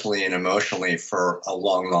me mentally and emotionally for a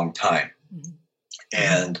long, long time. Mm-hmm.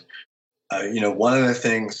 And, one of the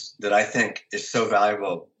things that I think is so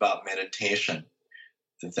valuable about meditation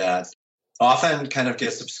that often kind of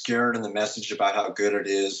gets obscured in the message about how good it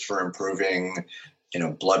is for improving,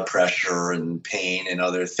 blood pressure and pain and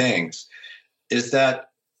other things, is that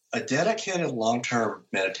a dedicated long-term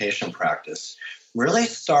meditation practice really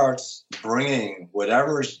starts bringing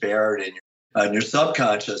whatever is buried in your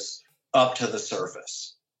subconscious up to the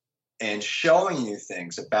surface and showing you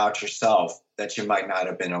things about yourself that you might not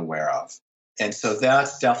have been aware of. And so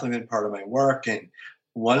that's definitely been part of my work. And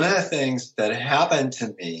one of the things that happened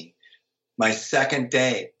to me my second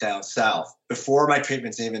day down south, before my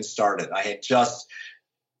treatments even started, I had just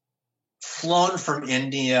flown from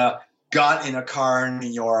India, got in a car in New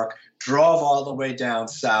York, drove all the way down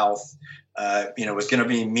south, was going to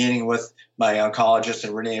be meeting with my oncologist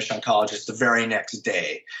and radiation oncologist the very next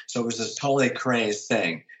day. So it was this totally crazy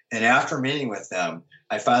thing. And after meeting with them,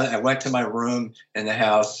 I went to my room in the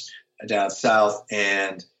house down south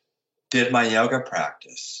and did my yoga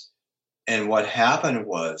practice. And what happened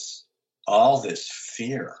was all this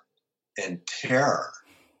fear and terror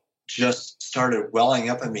just started welling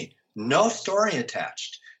up in me. No story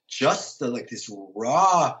attached, just these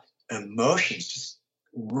raw emotions, just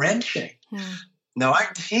wrenching. Now, I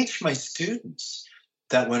teach my students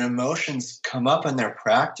that when emotions come up in their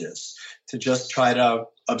practice, to just try to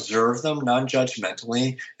observe them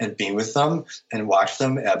non-judgmentally and be with them and watch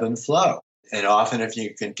them ebb and flow. And often if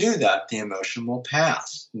you can do that, the emotion will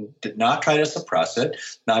pass. Did not try to suppress it,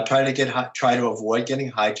 not try to avoid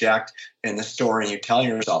getting hijacked in the story you tell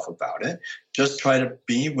yourself about it. Just try to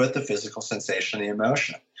be with the physical sensation of the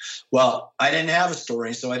emotion. Well, I didn't have a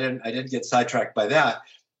story, so I didn't get sidetracked by that,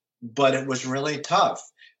 but it was really tough.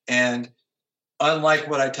 And unlike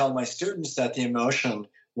what I tell my students that the emotion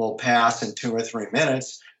will pass in 2 or 3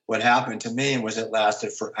 minutes, what happened to me was it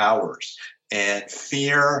lasted for hours. And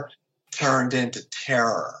fear turned into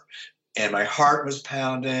terror. And my heart was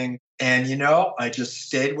pounding. And, I just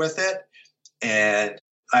stayed with it. And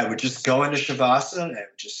I would just go into Shavasana and I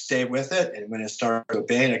would just stay with it. And when it started to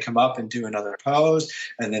abate, I'd come up and do another pose.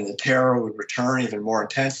 And then the terror would return even more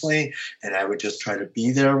intensely. And I would just try to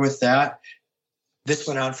be there with that. This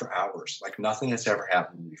went on for hours, like nothing has ever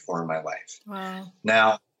happened before in my life. Wow.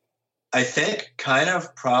 Now, I think kind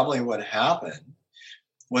of probably what happened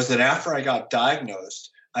was that after I got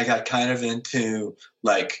diagnosed, I got kind of into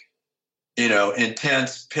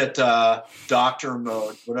intense pitta, doctor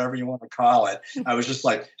mode, whatever you want to call it. I was just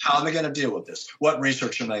like, how am I going to deal with this? What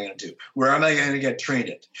research am I going to do? Where am I going to get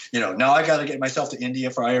treated? Now I got to get myself to India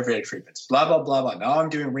for Ayurvedic treatments, blah, blah, blah, blah. Now I'm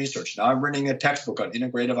doing research. Now I'm reading a textbook on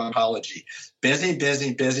integrative oncology. Busy,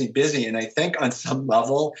 busy, busy, busy. And I think on some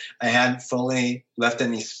level, I hadn't fully left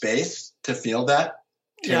any space to feel that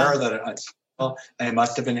terror that I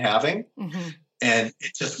must have been having. Mm-hmm. And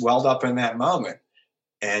it just welled up in that moment.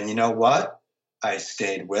 And you know what? I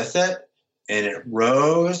stayed with it, and it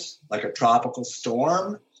rose like a tropical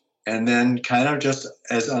storm. And then kind of just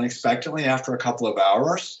as unexpectedly, after a couple of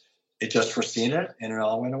hours, it just receded and it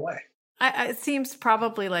all went away. It seems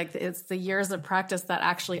probably like it's the years of practice that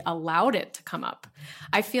actually allowed it to come up.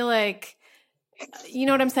 I feel like, you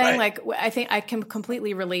know what I'm saying? Right. Like, I think I can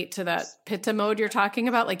completely relate to that pitta mode you're talking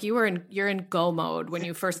about. Like you're in go mode when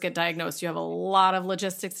you first get diagnosed. You have a lot of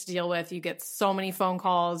logistics to deal with. You get so many phone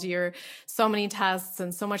calls, you're so many tests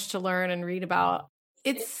and so much to learn and read about.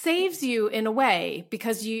 It saves you in a way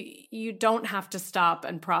because you don't have to stop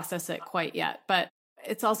and process it quite yet. But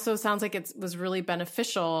it also sounds like it was really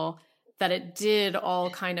beneficial that it did all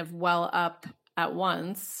kind of well up at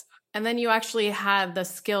once. And then you actually had the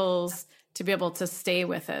skills to be able to stay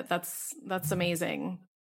with it. That's amazing.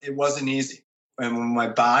 It wasn't easy. And when my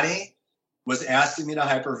body was asking me to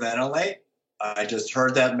hyperventilate, I just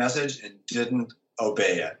heard that message and didn't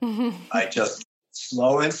obey it. I just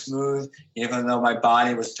slow and smooth, even though my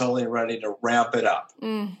body was totally ready to ramp it up.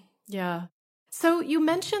 Yeah. So you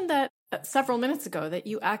mentioned that several minutes ago that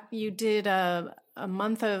you did a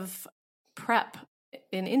month of prep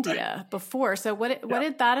in India before. So what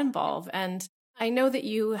did that involve? And I know that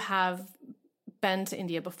you have been to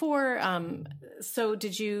India before. So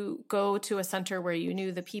did you go to a center where you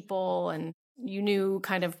knew the people and you knew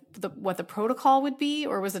kind of what the protocol would be,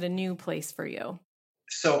 or was it a new place for you?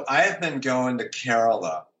 So I have been going to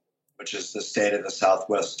Kerala, which is the state at the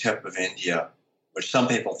southwest tip of India, which some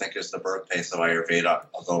people think is the birthplace of Ayurveda,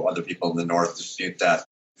 although other people in the north dispute that.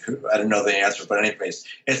 I don't know the answer, but anyways,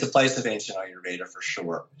 it's a place of ancient Ayurveda for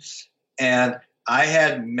sure. And I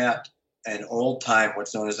had met an old-time,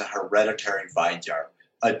 what's known as a hereditary Vaidyar,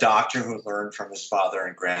 a doctor who learned from his father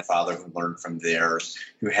and grandfather who learned from theirs,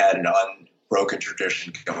 who had an unbroken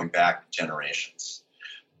tradition going back generations.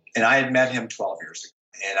 And I had met him 12 years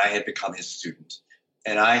ago, and I had become his student.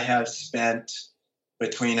 And I have spent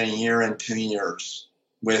between a year and 2 years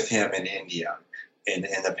with him in India in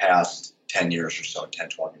the past 10 years or so, 10,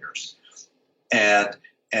 12 years.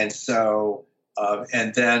 And so,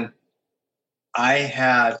 and then I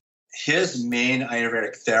had his main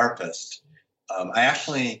Ayurvedic therapist.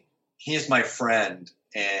 He is my friend,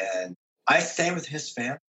 and I stay with his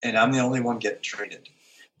family, and I'm the only one getting treated.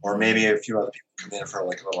 Or maybe a few other people come in for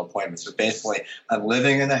like a little appointment. So basically, I'm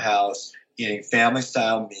living in the house, eating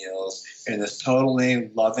family-style meals in this totally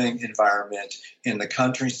loving environment in the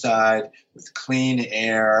countryside with clean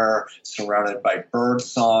air, surrounded by bird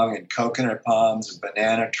song and coconut palms and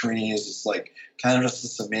banana trees. It's like kind of just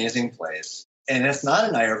this amazing place. And it's not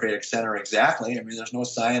an Ayurvedic center exactly. I mean, there's no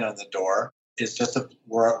sign on the door. It's just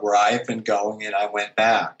where I've been going, and I went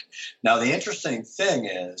back. Now, the interesting thing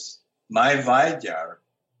is my Vaidyar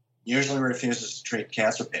usually refuses to treat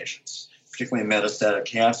cancer patients, particularly metastatic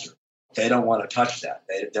cancer. They don't want to touch that.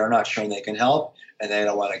 They're not sure they can help, and they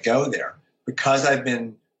don't want to go there. Because I've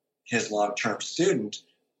been his long-term student,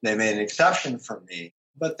 they made an exception for me,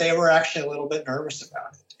 but they were actually a little bit nervous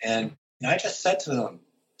about it. And I just said to them,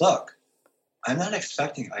 look, I'm not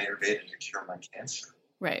expecting Ayurveda to cure my cancer.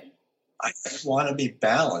 Right. I just want to be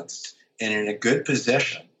balanced and in a good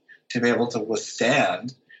position to be able to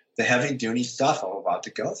withstand the heavy duty stuff I'm about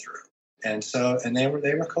to go through. And they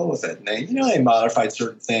were cool with it. And they modified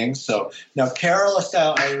certain things. So now Kerala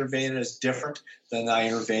style Ayurveda is different than the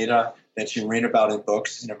Ayurveda that you read about in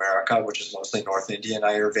books in America, which is mostly North Indian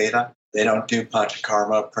Ayurveda. They don't do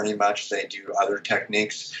Panchakarma pretty much. They do other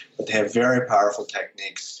techniques, but they have very powerful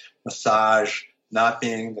techniques. Massage, not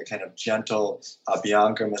being the kind of gentle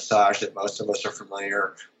Abhyanga massage that most of us are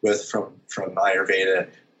familiar with from Ayurveda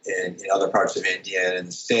in other parts of India and in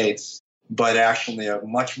the States, but actually a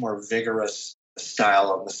much more vigorous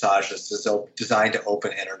style of massage that's designed to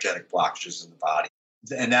open energetic blockages in the body.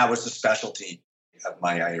 And that was the specialty of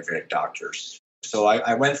my Ayurvedic doctors. So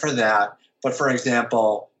I went for that. But for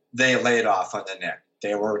example, they laid off on the neck.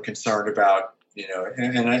 They were concerned about,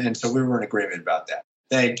 and so we were in agreement about that.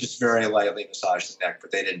 They just very lightly massaged the neck,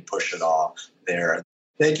 but they didn't push it all there.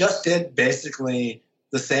 They just did basically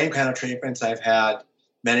the same kind of treatments I've had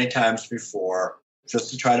many times before,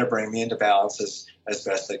 just to try to bring me into balance as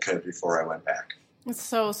best they could before I went back. It's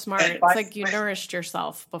so smart. It's like you nourished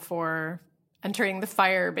yourself before entering the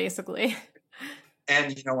fire, basically.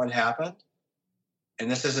 And you know what happened?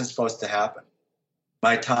 And this isn't supposed to happen.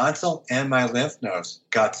 My tonsil and my lymph nodes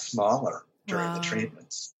got smaller during the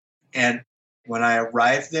treatments. And when I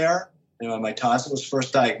arrived there, when my tonsil was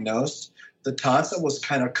first diagnosed, the tonsil was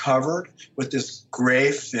kind of covered with this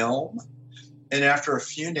gray film. And after a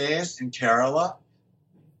few days in Kerala,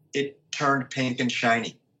 it turned pink and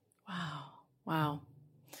shiny. Wow.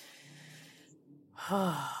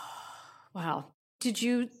 Wow. Did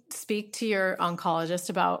you speak to your oncologist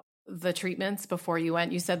about the treatments before you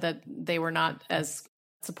went? You said that they were not as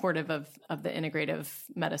supportive of the integrative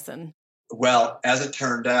medicine. Well, as it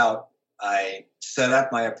turned out, I set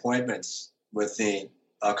up my appointments with the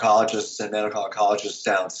oncologists and medical oncologists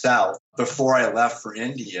down south before I left for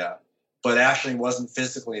India, but actually wasn't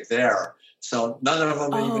physically there. So none of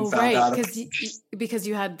them even found out. Because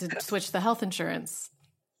you had to switch the health insurance.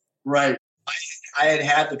 Right. I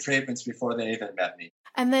had the treatments before they even met me.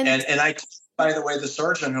 And then, and I, by the way, the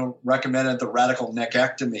surgeon who recommended the radical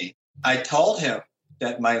neckectomy, I told him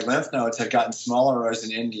that my lymph nodes had gotten smaller when I was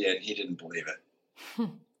in India, and he didn't believe it.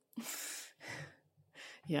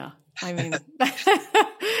 Yeah. I mean,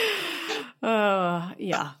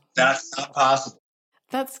 yeah. That's not possible.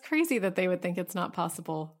 That's crazy that they would think it's not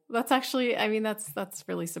possible. That's actually, I mean, that's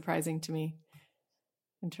really surprising to me.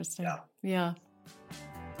 Interesting. Yeah.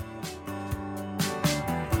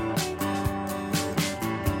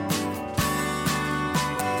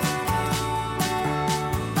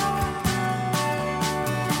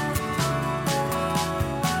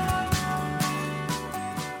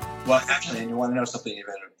 Well, actually, and you want to know something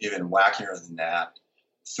even wackier than that?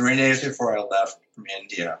 3 days before I left from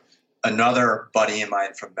India, another buddy of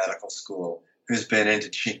mine from medical school who's been into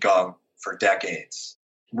Qigong for decades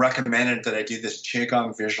recommended that I do this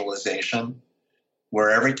Qigong visualization where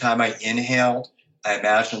every time I inhaled, I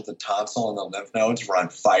imagined the tonsil and the lymph nodes were on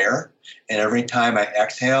fire. And every time I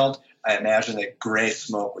exhaled, I imagined that gray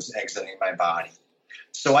smoke was exiting my body.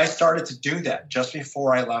 So I started to do that just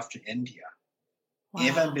before I left to India. Wow.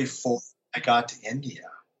 Even before I got to India,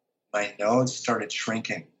 my nodes started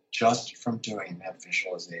shrinking just from doing that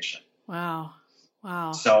visualization. Wow.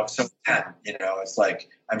 So again, it's like,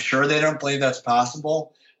 I'm sure they don't believe that's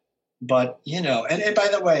possible, but, and by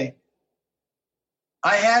the way,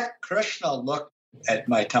 I had Krishna look at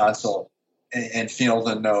my tonsil and feel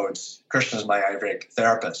the nodes. Krishna's my Ayurvedic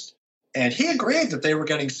therapist. And he agreed that they were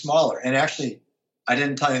getting smaller. And actually, I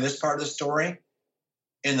didn't tell you this part of the story.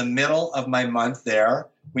 In the middle of my month there,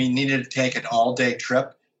 we needed to take an all-day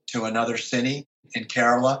trip to another city in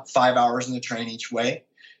Kerala, 5 hours in the train each way.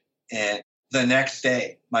 And the next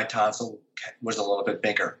day, my tonsil was a little bit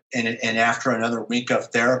bigger. And after another week of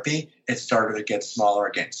therapy, it started to get smaller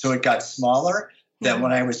again. So it got smaller. Then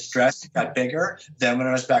when I was stressed, it got bigger. Then when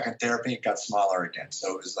I was back in therapy, it got smaller again.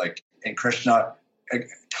 So it was like, and Krishna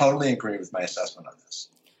totally agreed with my assessment on this.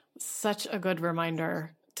 Such a good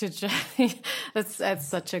reminder to just, that's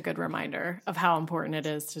such a good reminder of how important it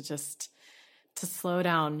is to slow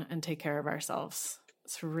down and take care of ourselves.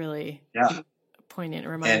 It's really a poignant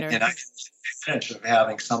reminder. And I had the advantage of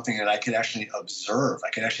having something that I could actually observe.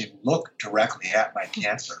 I could actually look directly at my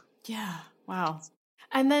cancer. Yeah. Wow.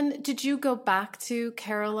 And then did you go back to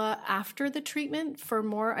Kerala after the treatment for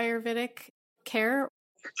more Ayurvedic care?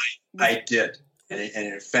 I did. And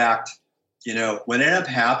in fact, what ended up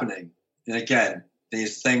happening, and again,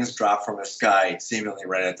 these things drop from the sky seemingly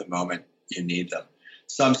right at the moment you need them.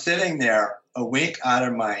 So I'm sitting there a week out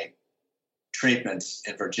of my treatments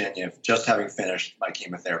in Virginia, just having finished my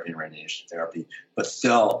chemotherapy and radiation therapy, but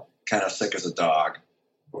still kind of sick as a dog,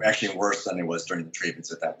 or actually worse than I was during the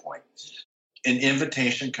treatments at that point. An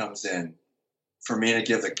invitation comes in for me to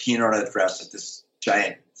give the keynote address at this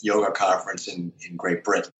giant yoga conference in Great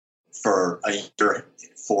Britain for a year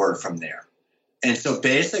forward from there. And so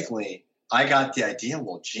basically, I got the idea,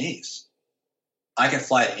 well, geez, I could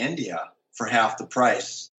fly to India for half the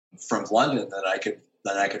price from London that I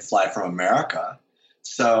could fly from America.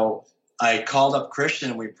 So I called up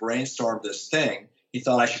Christian and we brainstormed this thing. He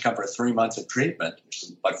thought I should come for 3 months of treatment, which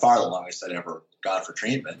is by far the longest I'd ever gone for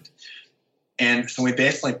treatment. And so we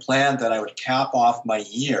basically planned that I would cap off my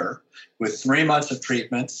year with 3 months of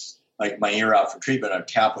treatments, like my year out for treatment. I'd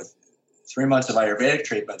cap with 3 months of Ayurvedic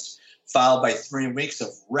treatments, followed by 3 weeks of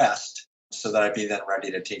rest so that I'd be then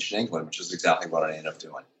ready to teach in England, which is exactly what I ended up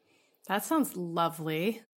doing. That sounds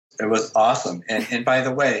lovely. It was awesome. And by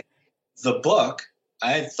the way, the book,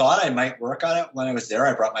 I thought I might work on it when I was there.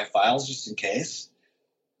 I brought my files just in case.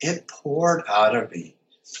 It poured out of me.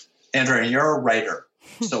 Andrea, you're a writer.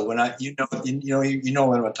 So when you know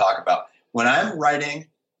what I'm talking about. When I'm writing,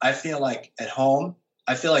 I feel like at home,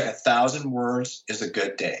 I feel like 1,000 words is a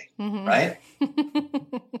good day, right?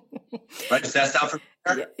 Right? Does that sound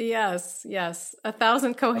familiar? Yes.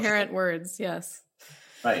 1,000 coherent words. Yes.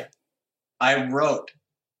 Right. I wrote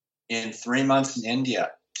in 3 months in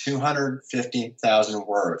India, 250,000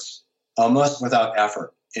 words, almost without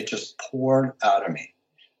effort. It just poured out of me.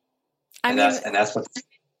 That's what.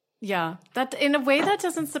 Yeah, that in a way that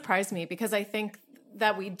doesn't surprise me, because I think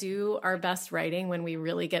that we do our best writing when we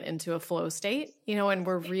really get into a flow state, and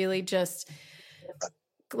we're really just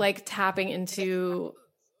like tapping into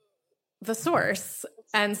the source.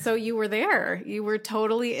 And so you were there, you were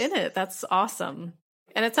totally in it. That's awesome.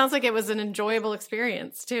 And it sounds like it was an enjoyable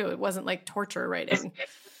experience too. It wasn't like torture writing.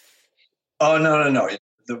 Oh, no.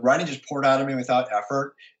 The writing just poured out of me without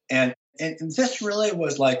effort. And this really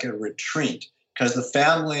was like a retreat, because the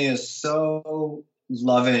family is so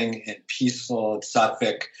loving and peaceful and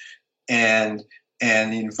sattvic, and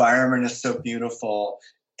the environment is so beautiful.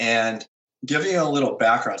 And giving you a little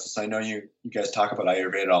background, since I know you guys talk about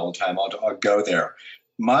Ayurveda all the time, I'll go there.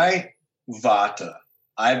 My vata,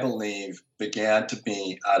 I believe, began to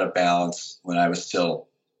be out of balance when I was still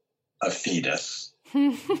a fetus.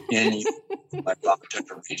 My vata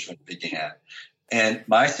derangement began. And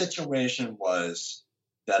my situation was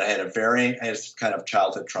that I had kind of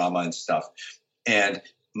childhood trauma and stuff. And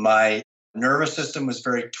my nervous system was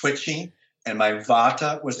very twitchy, and my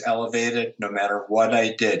vata was elevated no matter what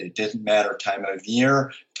I did. It didn't matter time of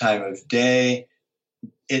year, time of day.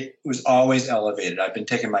 It was always elevated. I've been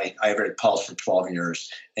taking my Ayurvedic pulse for 12 years,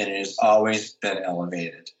 and it has always been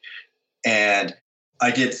elevated. And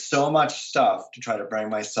I did so much stuff to try to bring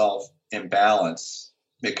myself in balance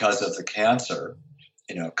because of the cancer,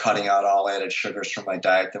 cutting out all added sugars from my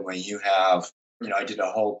diet the way you have. I did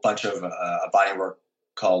a whole bunch of body work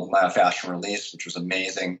called myofascial release, which was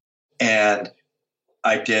amazing. And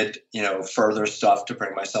I did, further stuff to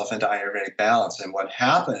bring myself into Ayurvedic balance. And what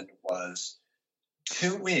happened was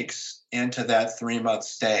 2 weeks into that 3-month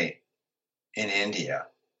stay in India,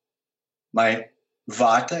 my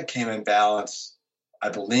vata came in balance, I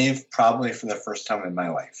believe, probably for the first time in my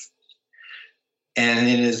life. And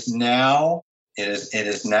it is now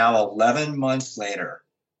 11 months later,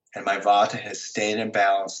 and my vata has stayed in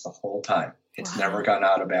balance the whole time. It's never gone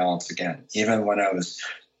out of balance again. Even when I was,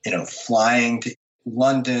 flying to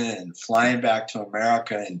London and flying back to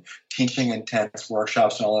America and teaching intense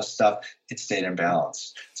workshops and all this stuff, it stayed in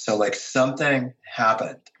balance. So like something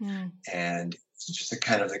happened, and it's just a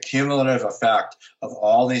kind of the cumulative effect of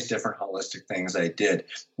all these different holistic things I did.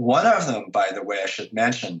 One of them, by the way, I should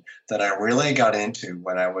mention that I really got into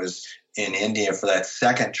when I was in India for that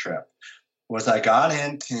second trip was I got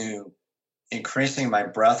into increasing my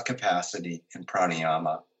breath capacity in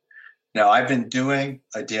pranayama. Now, I've been doing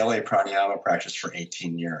a daily pranayama practice for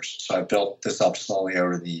 18 years, so I built this up slowly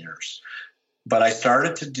over the years. But I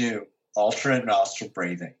started to do alternate nostril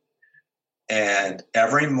breathing. And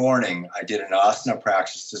every morning I did an asana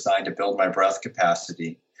practice designed to build my breath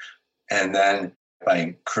capacity. And then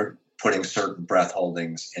by putting certain breath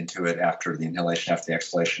holdings into it after the inhalation, after the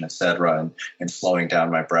exhalation, et cetera, and slowing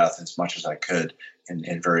down my breath as much as I could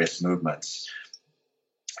in various movements.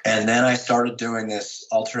 And then I started doing this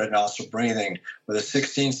alternate nostril breathing with a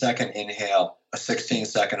 16-second inhale, a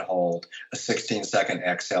 16-second hold, a 16-second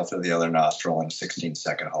exhale through the other nostril, and a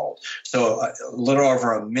 16-second hold. So a little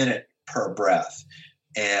over a minute per breath.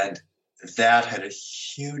 And that had a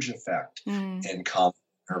huge effect in calming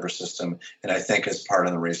the nervous system. And I think is part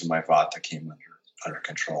of the reason my vata came under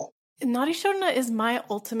control. Nadi Shodhana is my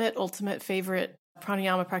ultimate favorite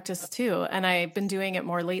pranayama practice too. And I've been doing it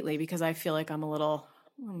more lately because I feel like I'm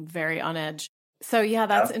very on edge. So yeah,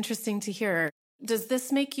 that's interesting to hear. Does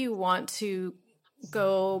this make you want to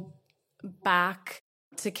go back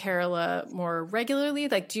to Kerala more regularly?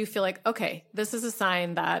 Like, do you feel like, okay, this is a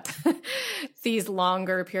sign that these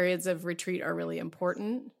longer periods of retreat are really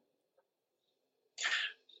important?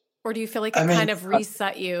 Or do you feel like it kind of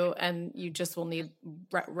reset you and you just will need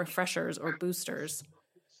refreshers or boosters?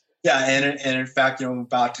 Yeah, and in fact, I'm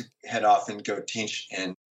about to head off and go teach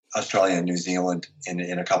in Australia and New Zealand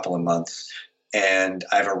in a couple of months. And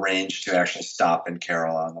I've arranged to actually stop in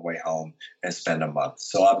Kerala on the way home and spend a month.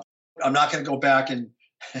 So I'm not going to go back and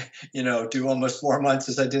do almost 4 months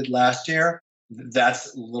as I did last year.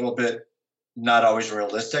 That's a little bit not always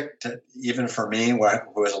realistic, even for me,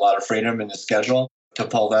 who has a lot of freedom in the schedule, to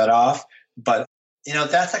pull that off. But,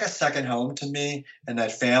 that's like a second home to me. And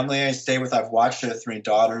that family I stay with, I've watched their 3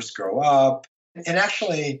 daughters grow up. And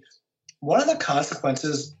actually, one of the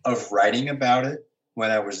consequences of writing about it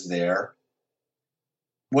when I was there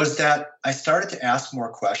was that I started to ask more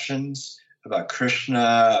questions about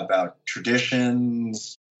Krishna, about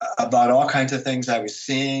traditions, about all kinds of things I was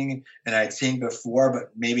seeing and I'd seen before, but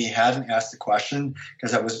maybe hadn't asked the question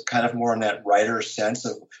because I was kind of more in that writer sense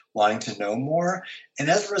of wanting to know more. And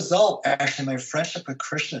as a result, actually, my friendship with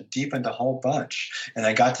Krishna deepened a whole bunch. And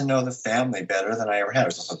I got to know the family better than I ever had. I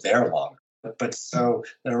was also there longer. But so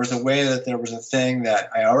there was a way that there was a thing that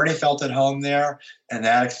I already felt at home there. And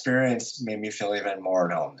that experience made me feel even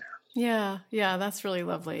more at home there. Yeah, that's really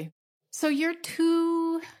lovely. So you're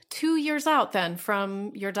two years out then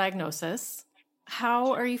from your diagnosis.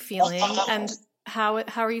 How are you feeling? And how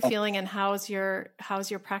are you feeling? And how's your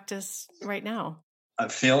practice right now? I'm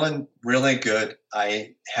feeling really good.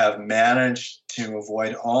 I have managed to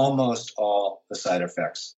avoid almost all the side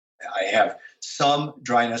effects. I have some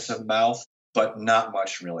dryness of mouth, but not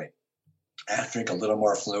much really. I have to drink a little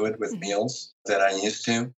more fluid with meals than I used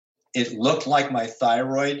to. It looked like my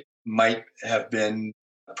thyroid might have been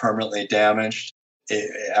permanently damaged.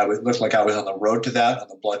 It looked like I was on the road to that on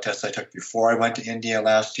the blood tests I took before I went to India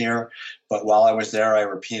last year. But while I was there, I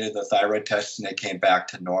repeated the thyroid tests and they came back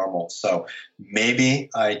to normal. So maybe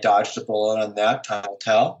I dodged a bullet on that. Time will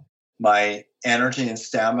tell. My energy and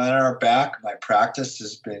stamina are back. My practice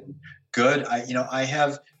has been good. I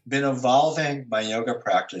have been evolving my yoga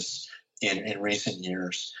practice in recent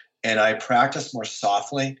years. And I practice more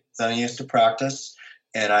softly than I used to practice.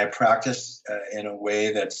 And I practice in a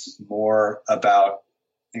way that's more about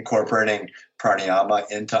incorporating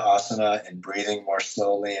pranayama into asana and breathing more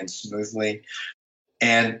slowly and smoothly.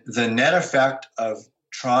 And the net effect of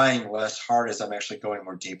trying less hard is I'm actually going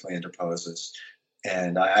more deeply into poses.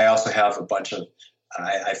 And I also have a bunch of,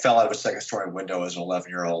 I fell out of a second-story window as an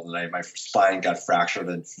 11-year-old, and my spine got fractured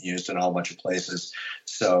and fused in a whole bunch of places.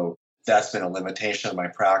 So that's been a limitation of my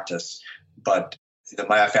practice. But the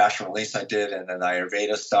myofascial release I did, and then the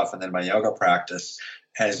Ayurveda stuff, and then my yoga practice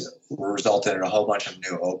has resulted in a whole bunch of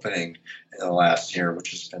new opening in the last year,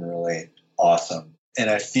 which has been really awesome. And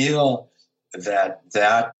I feel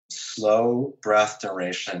that slow breath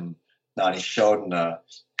duration, Nadi Shodhana,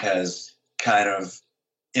 has kind of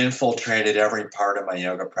infiltrated every part of my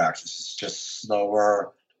yoga practice. It's just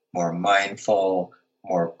slower, more mindful,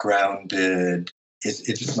 more grounded. It's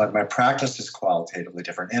just my practice is qualitatively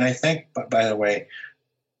different. And I think, but by the way,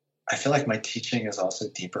 I feel like my teaching is also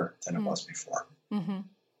deeper than it was before. Mm-hmm.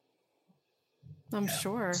 I'm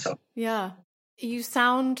sure. Yeah. You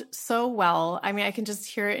sound so well. I mean, I can just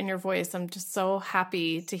hear it in your voice. I'm just so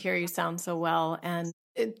happy to hear you sound so well. And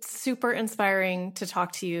it's super inspiring to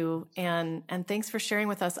talk to you. And thanks for sharing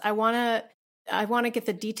with us. I want to get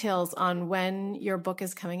the details on when your book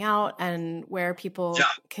is coming out and where people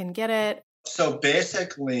can get it. So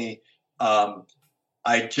basically,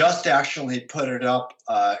 I just actually put it up.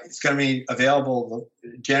 It's going to be available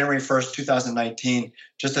January 1st, 2019,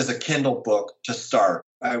 just as a Kindle book to start.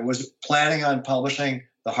 I was planning on publishing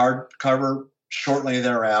the hardcover shortly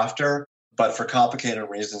thereafter, but for complicated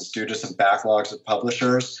reasons, due to some backlogs of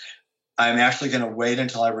publishers, I'm actually going to wait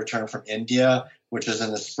until I return from India, which is in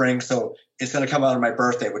the spring. So it's going to come out on my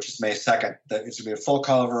birthday, which is May 2nd. It's going to be a full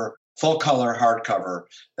color hardcover.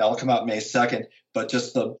 That will come out May 2nd, but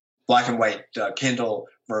just the black and white Kindle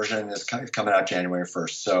version is coming out January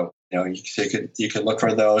 1st. So, you can look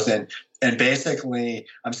for those. And basically,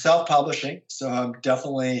 I'm self-publishing, so I'm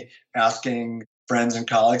definitely asking friends and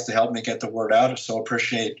colleagues to help me get the word out. I so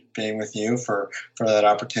appreciate being with you for that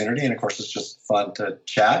opportunity. And of course, it's just fun to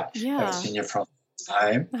chat. Yeah. I haven't seen you for a long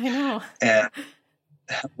time. I know.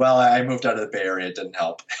 Well, I moved out of the Bay Area. It didn't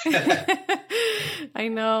help. I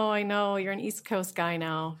know. You're an East Coast guy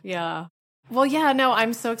now. Yeah. Well, yeah, no,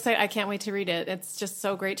 I'm so excited. I can't wait to read it. It's just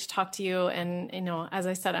so great to talk to you. And, as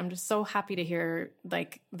I said, I'm just so happy to hear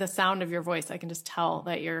like the sound of your voice. I can just tell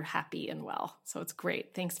that you're happy and well. So it's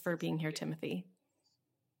great. Thanks for being here, Timothy.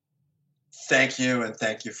 Thank you. And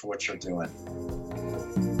thank you for what you're doing.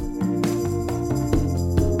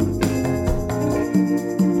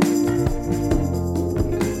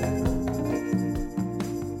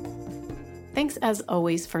 Thanks as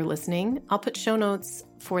always for listening. I'll put show notes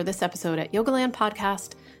for this episode at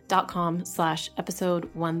yogalandpodcast.com/episode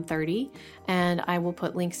 130. And I will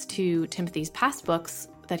put links to Timothy's past books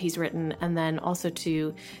that he's written, and then also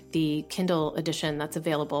to the Kindle edition that's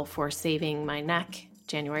available for Saving My Neck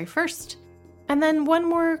January 1st. And then one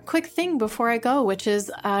more quick thing before I go, which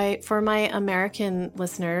is for my American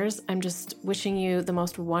listeners, I'm just wishing you the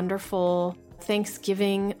most wonderful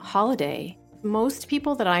Thanksgiving holiday. Most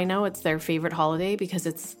people that I know, it's their favorite holiday because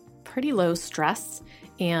it's pretty low stress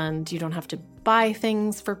and you don't have to buy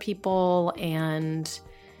things for people and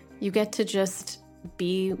you get to just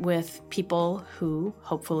be with people who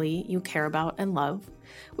hopefully you care about and love,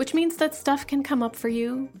 which means that stuff can come up for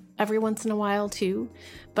you every once in a while too.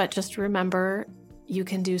 But just remember, you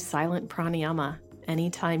can do silent pranayama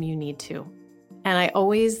anytime you need to. And I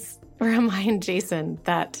always remind Jason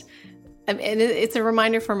that, and it's a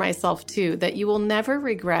reminder for myself too, that you will never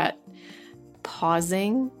regret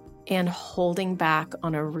pausing and holding back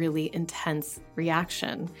on a really intense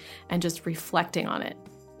reaction and just reflecting on it.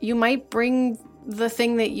 You might bring the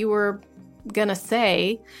thing that you were going to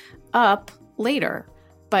say up later,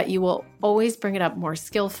 but you will always bring it up more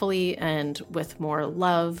skillfully and with more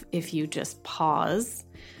love if you just pause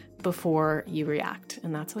before you react.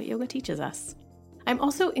 And that's what yoga teaches us. I'm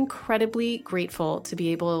also incredibly grateful to be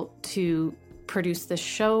able to produce this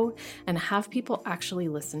show and have people actually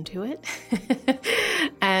listen to it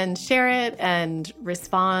and share it and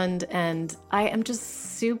respond. And I am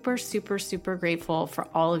just super, super, super grateful for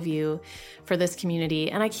all of you, for this community.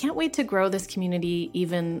 And I can't wait to grow this community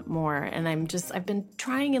even more. And I've been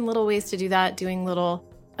trying in little ways to do that, doing little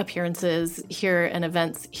appearances here and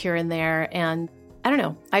events here and there. And I don't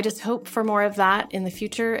know, I just hope for more of that in the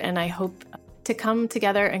future. And I hope to come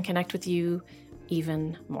together and connect with you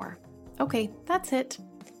even more. Okay, that's it.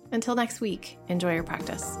 Until next week, enjoy your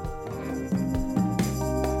practice.